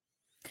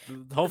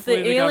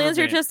 Hopefully The aliens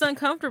are government- just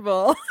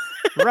uncomfortable.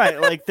 Right,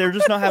 like they're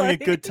just not having a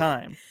Like- good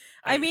time.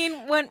 I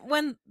mean,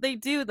 when they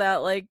do that,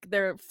 like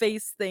their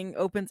face thing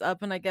opens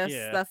up, and I guess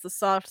Yeah. that's the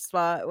soft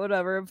spot,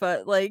 whatever.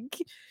 But like,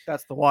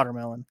 That's the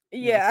watermelon.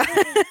 yeah,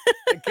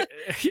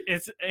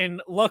 it's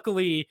and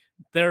luckily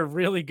they're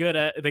really good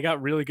at. They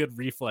got really good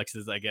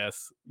reflexes. I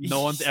guess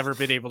no one's ever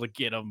been able to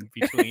get them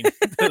between.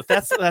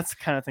 That's the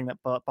kind of thing that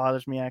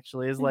bothers me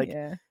actually is like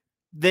yeah.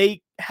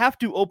 they have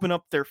to open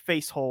up their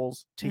face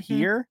holes to Mhm.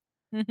 hear.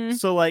 Mhm.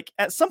 So like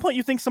at some point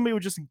you think somebody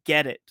would just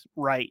get it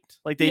right.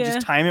 Like they Yeah.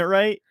 just time it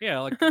right. Yeah,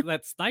 like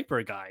that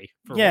sniper guy.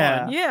 For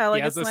Yeah. one. Yeah, He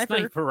like a has a sniper.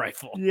 sniper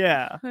rifle.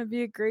 Yeah. That'd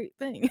be a great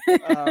thing.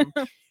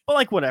 But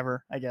like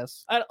whatever, I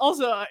guess. And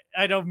also,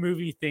 I know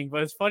movie thing,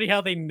 but it's funny how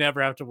they never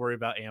have to worry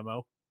about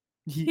ammo.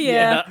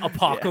 Yeah. In the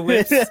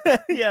apocalypse.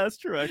 Yeah, that's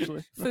true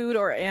actually. Food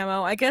or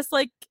ammo. I guess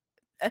like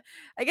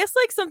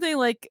something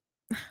like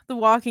The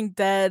Walking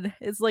Dead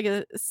is like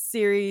a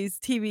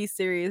TV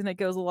series, and it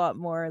goes a lot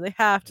more. They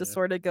have to Yeah.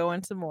 sort of go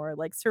into more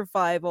like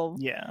survival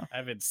Yeah. I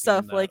haven't seen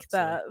stuff like so-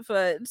 that.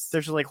 But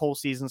There's just like whole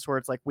seasons where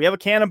it's like we have a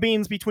can of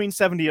beans between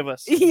 70 of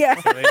us. yeah.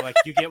 So they like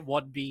you get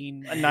one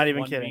bean. Not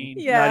even one kidding. bean.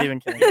 Yeah. Not even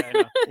kidding. Yeah, I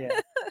know.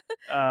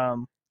 Yeah.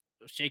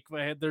 Shake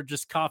my head. They're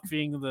just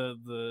copying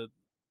the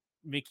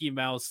Mickey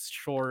Mouse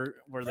short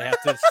where they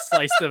have to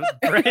slice the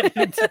bread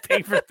into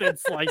paper thin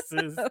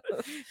slices.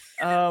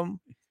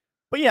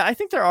 But yeah, I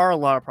think there are a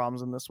lot of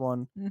problems in this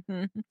one.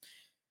 Mhm.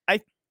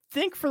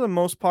 Think for the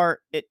most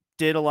part it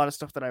did a lot of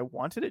stuff that I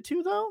wanted it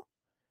to though.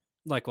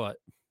 Like what?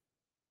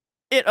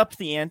 It upped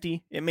the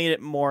ante. It made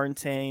it more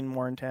insane,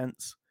 more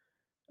intense.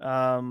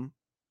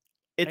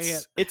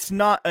 It's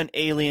not an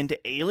Alien to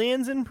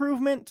Aliens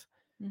improvement.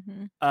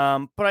 Mhm.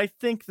 But I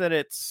think that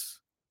it's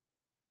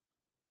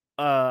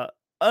not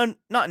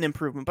an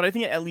improvement, but I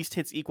think it at least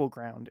hits equal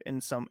ground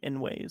in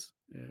ways.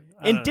 Yeah,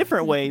 I In don't know.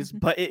 different ways,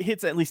 but it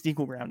hits at least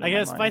equal ground. I in my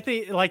guess my mind.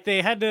 thing, like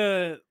they had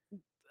to.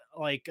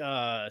 like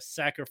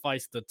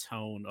sacrificed the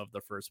tone of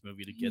the first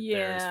movie to get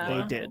there. Is Yeah. They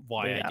what- did.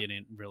 Why They I ab-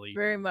 didn't really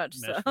Very much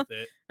mesh so. with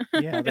it.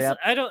 Yeah, they It's- ab-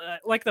 I don't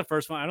like the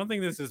first one. I don't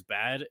think this is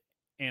bad,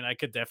 and I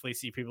could definitely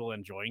see people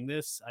enjoying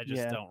this. I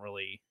just Yeah. don't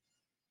really.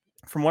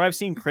 From what I've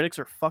seen, critics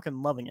are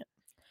fucking loving it.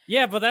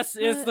 Yeah, but it's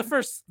the But-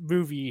 first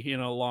movie in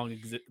a long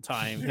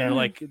time. Yeah. They're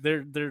like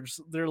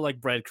they're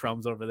like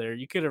breadcrumbs over there.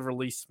 You could have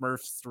released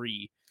Smurfs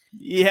 3.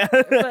 Yeah.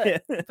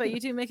 But you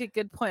do make a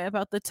good point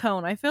about the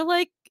tone. I feel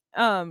like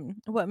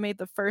what made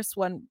the first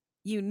one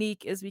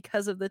unique is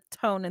because of the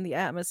tone and the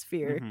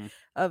atmosphere Mhm.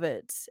 of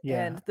it.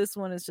 Yeah. And this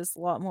one is just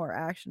a lot more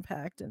action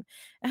packed, and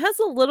it has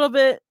a little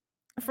bit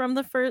from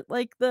the first,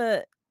 like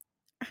the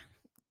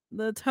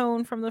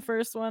tone from the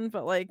first one,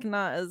 but like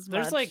not as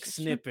much. There's like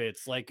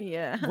snippets, like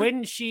Yeah.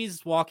 when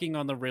she's walking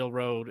on the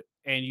railroad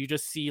and you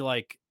just see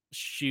like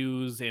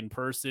shoes and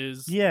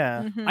purses.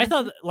 Yeah. I Mhm.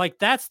 thought like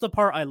that's the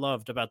part I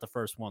loved about the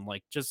first one,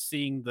 like just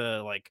seeing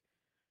the like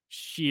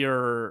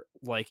sheer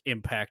like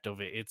impact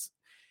of it.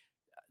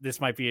 This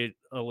might be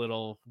a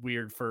little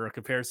weird for a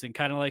comparison,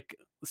 kind of like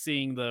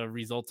seeing the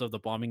results of the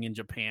bombing in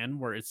Japan,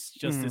 where it's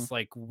just Mm. this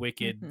like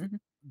wicked, Mhm.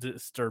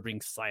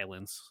 disturbing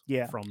silence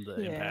Yeah. from the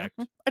Yeah. impact.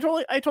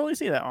 I totally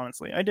see that,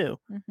 honestly. I do.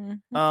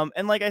 Mhm.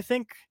 And like I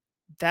think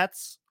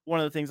that's one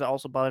of the things that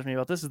also bothers me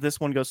about this is this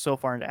one goes so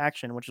far into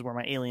action, which is where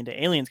my Alien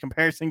to Aliens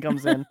comparison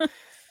comes in.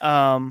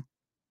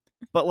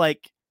 But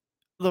like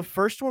the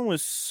first one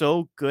was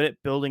so good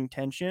at building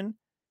tension,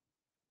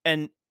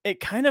 and it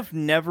kind of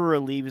never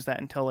relieves that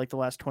until like the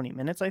last 20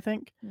 minutes, I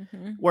think.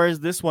 Mhm. Whereas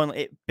this one,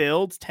 it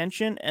builds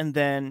tension, and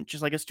then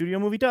just like a studio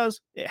movie does,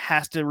 it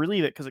has to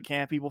relieve it because it can't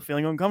have people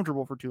feeling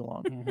uncomfortable for too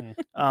long.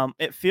 Mhm.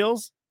 It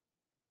feels,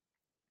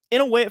 in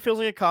a way, it feels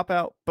like a cop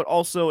out, but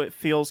also it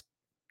feels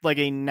like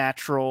a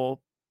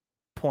natural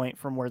point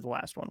from where the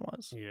last one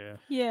was. Yeah.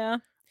 Yeah.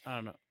 I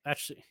don't know.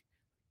 Actually,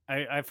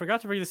 I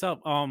forgot to bring this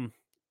up.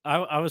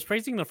 I was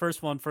praising the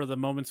first one for the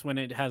moments when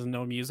it has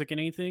no music and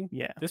anything.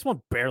 Yeah. This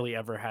one barely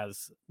ever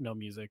has no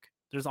music.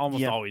 There's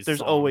almost always there's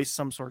songs, always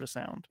some sort of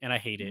sound. and I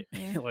hate it.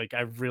 Mhm. Like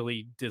I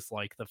really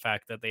dislike the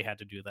fact that they had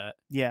to do that.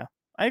 Yeah,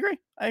 I agree.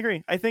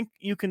 I think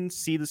you can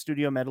see the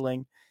studio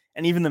meddling,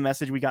 and even the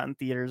message we got in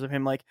theaters of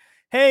him like,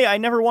 "Hey, I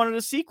never wanted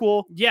a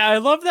sequel." Yeah, I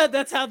love that.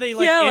 That's how they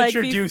like Yeah, like,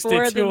 introduced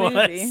before it the to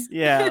movie. us.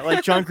 Yeah,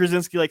 like John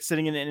Krasinski like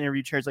sitting in an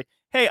interview chair is like,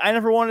 "Hey, I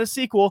never wanted a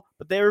sequel,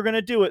 but they were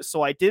gonna do it,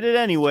 so I did it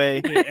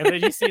anyway." Yeah, and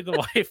then you see the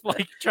wife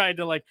like trying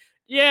to like,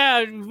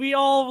 yeah, we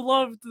all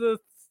loved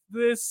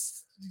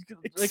this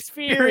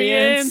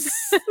experience.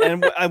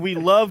 and we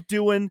love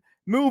doing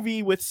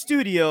movie with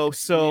studio.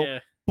 So Yeah.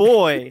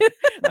 boy,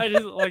 I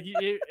just like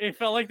it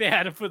felt like they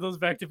had to put those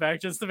back to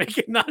back just to make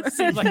it not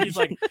seem like he's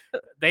like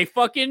they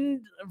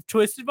fucking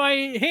twisted my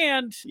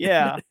hand.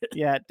 yeah,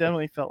 it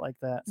definitely felt like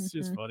that. It's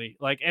just Mhm. funny.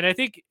 Like, and I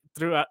think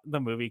throughout the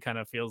movie kind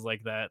of feels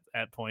like that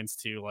at points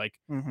too. Like,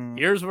 Mhm.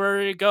 here's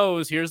where it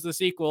goes. Here's the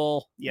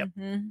sequel. Yep.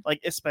 Mhm. Like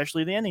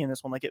especially the ending in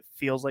this one, like it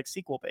feels like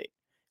sequel bait.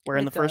 Where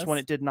in It the first one,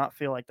 does. it did not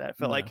feel like that. It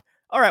felt No. like,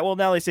 all right, well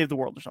now they saved the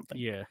world or something.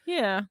 Yeah.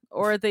 Yeah.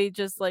 Or they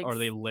just like Or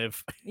they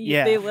live.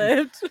 Yeah. they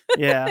lived.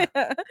 Yeah.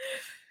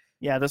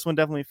 Yeah, this one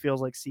definitely feels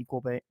like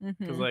sequel bait.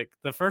 Because Mhm. like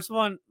the first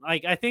one,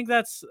 like I think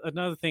that's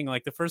another thing.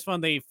 Like the first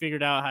one, they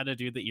figured out how to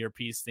do the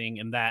earpiece thing,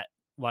 and that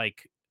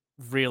like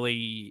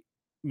really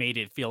made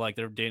it feel like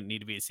there didn't need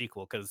to be a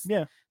sequel because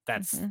Yeah.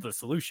 that's Mhm. the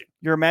solution.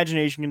 Your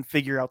imagination can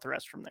figure out the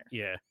rest from there.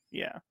 Yeah.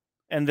 Yeah.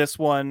 And this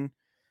one,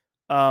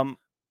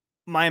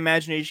 my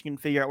imagination can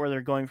figure out where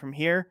they're going from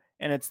here,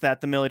 and it's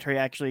that the military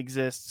actually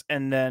exists,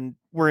 and then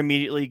we're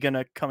immediately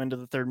gonna come into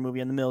the third movie,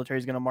 and the military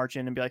is gonna march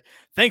in and be like,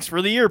 "Thanks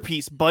for the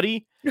earpiece,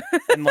 buddy,"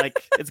 and like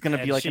it's gonna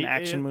be And like an she-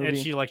 action movie. And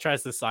she like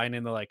tries to sign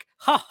in. They're like,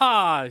 "Ha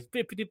ha,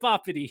 bippity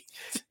boppity."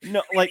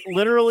 No, like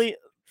literally,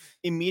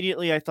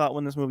 immediately I thought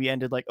when this movie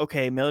ended, like,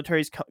 okay,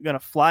 military's gonna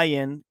fly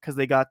in because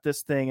they got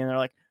this thing, and they're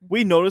like,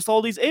 we noticed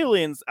all these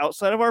aliens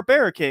outside of our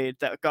barricade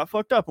that got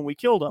fucked up, and we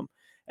killed them,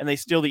 and they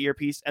steal the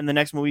earpiece, and the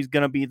next movie's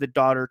gonna be the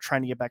daughter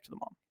trying to get back to the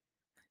mom.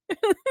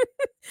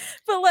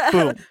 But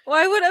Boom.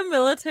 why would a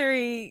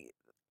military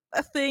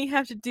thing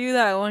have to do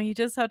that when you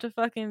just have to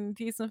fucking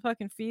do some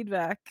fucking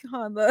feedback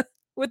on the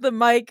with the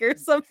mic or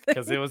something?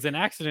 Because it was an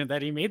accident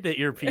that he made the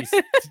earpiece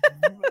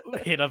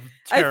hit a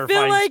I terrifying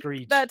feel like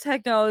screech. that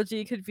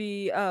technology could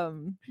be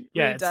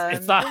Yeah,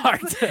 it's not redone. hard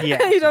to-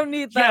 Yeah. You don't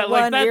need Yeah, that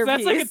like one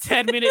that's like a earpiece.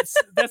 10 minutes.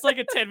 That's like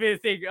a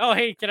 10-minute thing. Oh,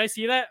 hey, can I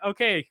see that?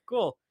 Okay,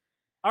 cool.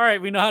 All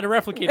right, we know how to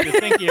replicate this.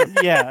 Thank you.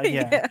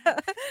 Yeah.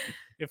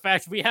 In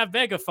fact, we have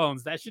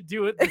megaphones that should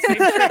do it the same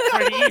trick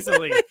pretty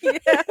easily.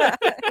 Yeah.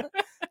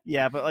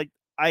 Yeah, but like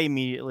I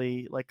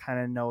immediately like kind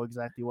of know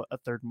exactly what a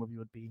third movie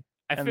would be,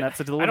 I, and feel- that's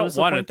a little I don't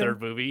want a disappointing.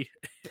 third movie.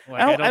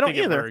 Like, I don't think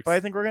it either, works. but I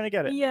think we're gonna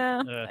get it.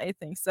 Yeah, Uh. I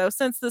think so.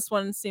 Since this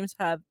one seems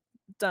to have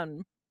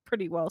done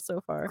pretty well so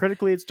far.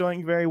 Critically, it's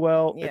doing very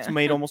well. It's Yeah.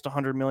 made almost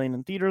 100 million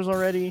in theaters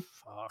already.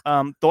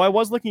 Fuck. Though I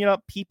was looking it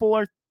up, people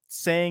are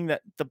saying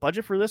that the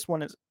budget for this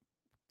one is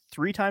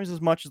 3 times as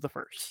much as the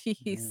first.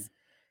 Jeez.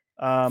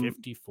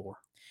 54.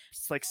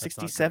 It's like That's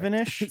not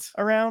 67-ish correct.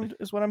 around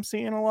is what I'm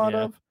seeing a lot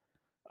Yeah.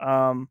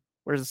 of.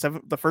 whereas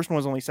the first one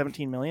was only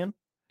 17 million.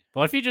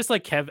 But if he just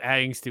like kept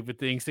adding stupid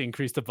things to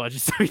increase the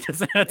budget so he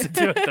doesn't have to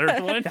do a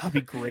third one? That would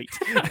be great.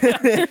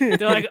 They're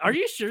like, are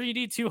you sure you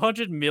need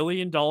 $200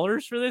 million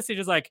for this? He's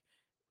just like,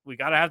 we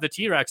got to have the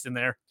T-Rex in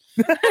there.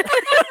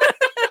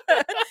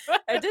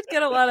 I did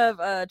get a lot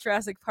of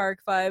Jurassic Park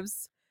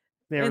vibes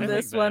in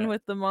this one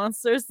with the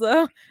monsters,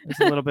 though.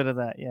 There's a little bit of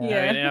that, yeah.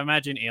 Yeah. I mean,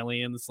 imagine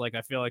Aliens. Like,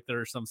 I feel like there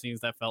are some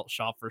scenes that felt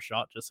shot for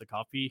shot, just a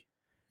copy.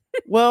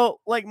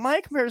 Well, like my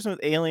comparison with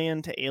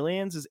Alien to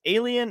Aliens is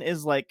Alien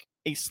is like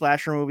a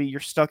slasher movie. You're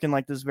stuck in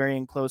like this very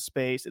enclosed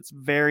space. It's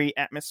very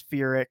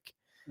atmospheric.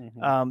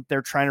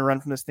 They're trying to run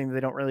from this thing that they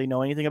don't really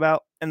know anything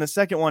about. And the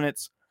second one,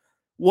 it's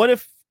what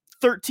if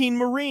 13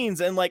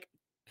 Marines and like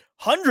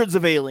hundreds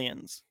of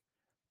aliens?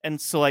 And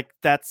so like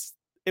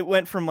it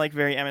went from like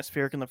very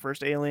atmospheric in the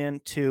first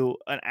Alien to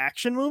an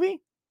action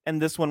movie.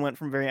 And this one went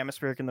from very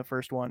atmospheric in the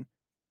first one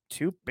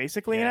to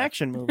basically an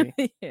action movie.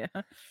 Yeah.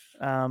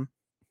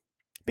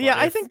 But yeah,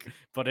 I think.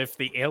 But if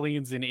the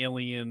aliens in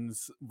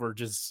Aliens were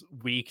just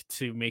weak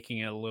to making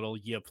it a little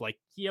yip,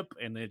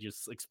 and they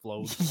just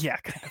explode. Yeah,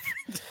 kind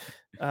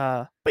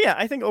of. But yeah,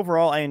 I think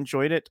overall I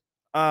enjoyed it.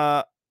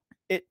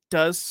 It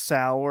does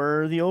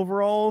sour the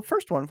overall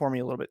first one for me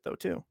a little bit though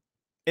too.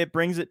 It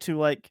brings it to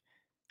like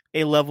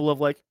a level of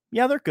like,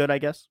 yeah, they're good, I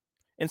guess.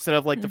 Instead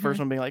of like the first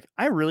one being like,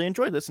 I really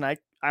enjoyed this and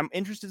I'm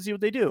interested to see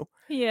what they do.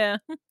 Yeah.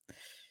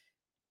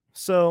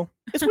 So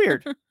it's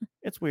weird.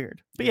 It's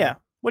weird. But yeah,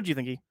 what do you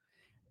think, E?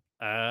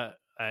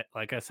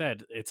 Like I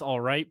said, it's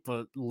all right,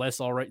 but less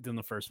all right than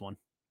the first one.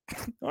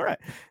 All right,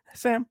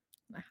 Sam.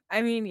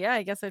 I mean, yeah,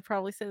 I guess I'd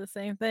probably say the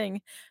same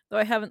thing. Though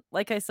I haven't,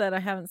 like I said, I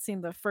haven't seen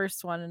the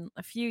first one in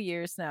a few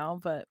years now.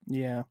 But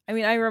yeah, I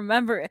mean, I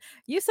remember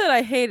you said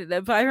I hated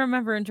it, but I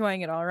remember enjoying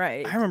it all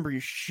right. I remember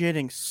you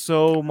shitting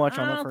so much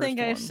on the first one. I don't think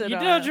I should. You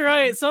know, you're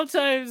right.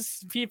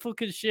 Sometimes people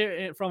can share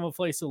it from a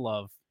place of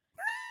love.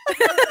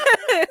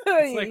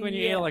 It's like when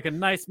you eat like a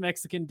nice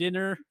Mexican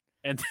dinner.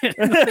 And then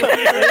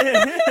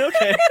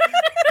okay.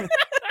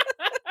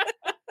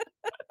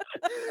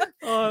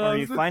 Oh,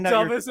 that's the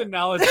dumbest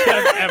analogy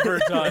I've ever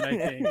done, I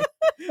think.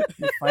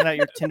 You find out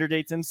your Tinder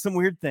date's in some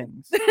weird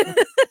things.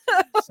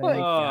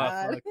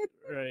 God.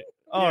 Right.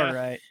 All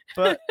right.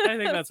 But I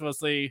think that's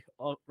mostly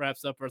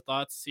wraps up our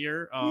thoughts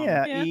here.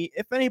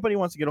 If anybody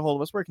wants to get a hold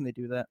of us, where can they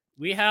do that?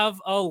 We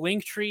have a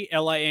link tree,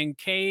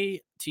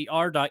 linktr.ee/LOIP.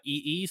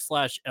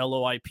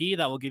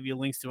 That will give you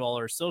links to all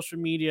our social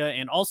media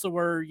and also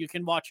where you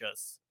can watch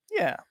us.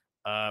 Yeah.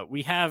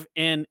 We have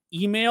an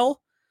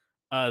email,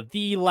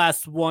 the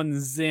last one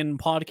Zin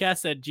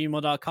podcast at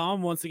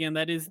gmail.com. Once again,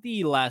 that is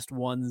the last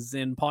one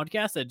Zin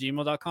podcast at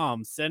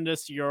gmail.com. Send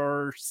us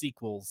your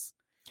sequels.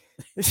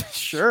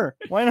 Sure.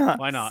 Why not?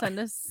 Why not? Send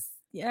us.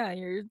 Yeah,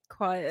 you're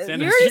quiet.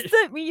 Send You us already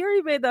said me. You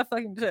already made that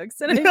fucking joke.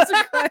 Send us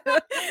your quiet.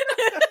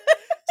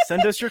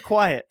 Send us your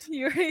quiet.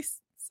 You already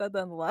said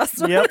that in the last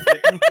one. Yep.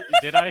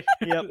 Did I?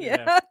 Yep.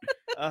 Yeah.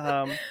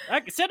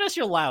 Send us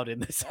your loud in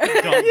this.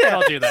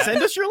 Don't do that.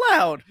 Send us your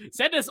loud.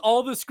 Send us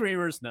all the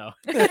screamers now.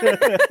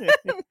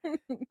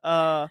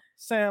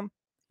 Sam.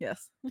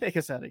 Yes. Take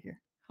us out of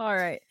here. All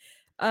right.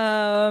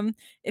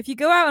 If you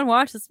go out and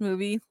watch this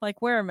movie,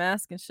 like wear a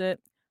mask and shit,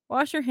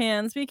 wash your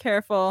hands, be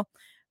careful.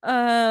 Get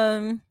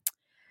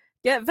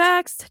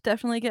vaxxed.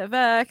 Definitely get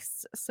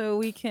vaxxed so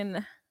we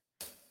can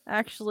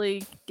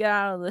actually get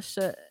out of this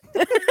shit.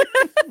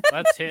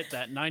 Let's hit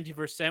that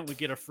 90%. We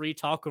get a free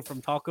taco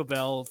from Taco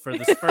Bell for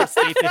this first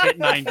state to hit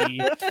 90.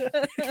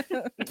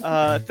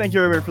 Thank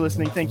you everybody for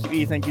listening. Thank you,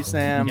 E. Thank you,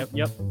 Sam.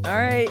 Yep. All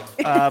right.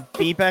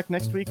 Be back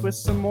next week with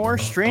some more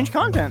strange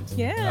content.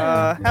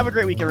 Yeah. Have a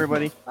great week,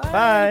 everybody.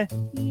 Bye.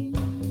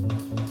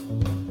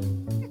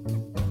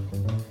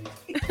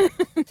 Bye.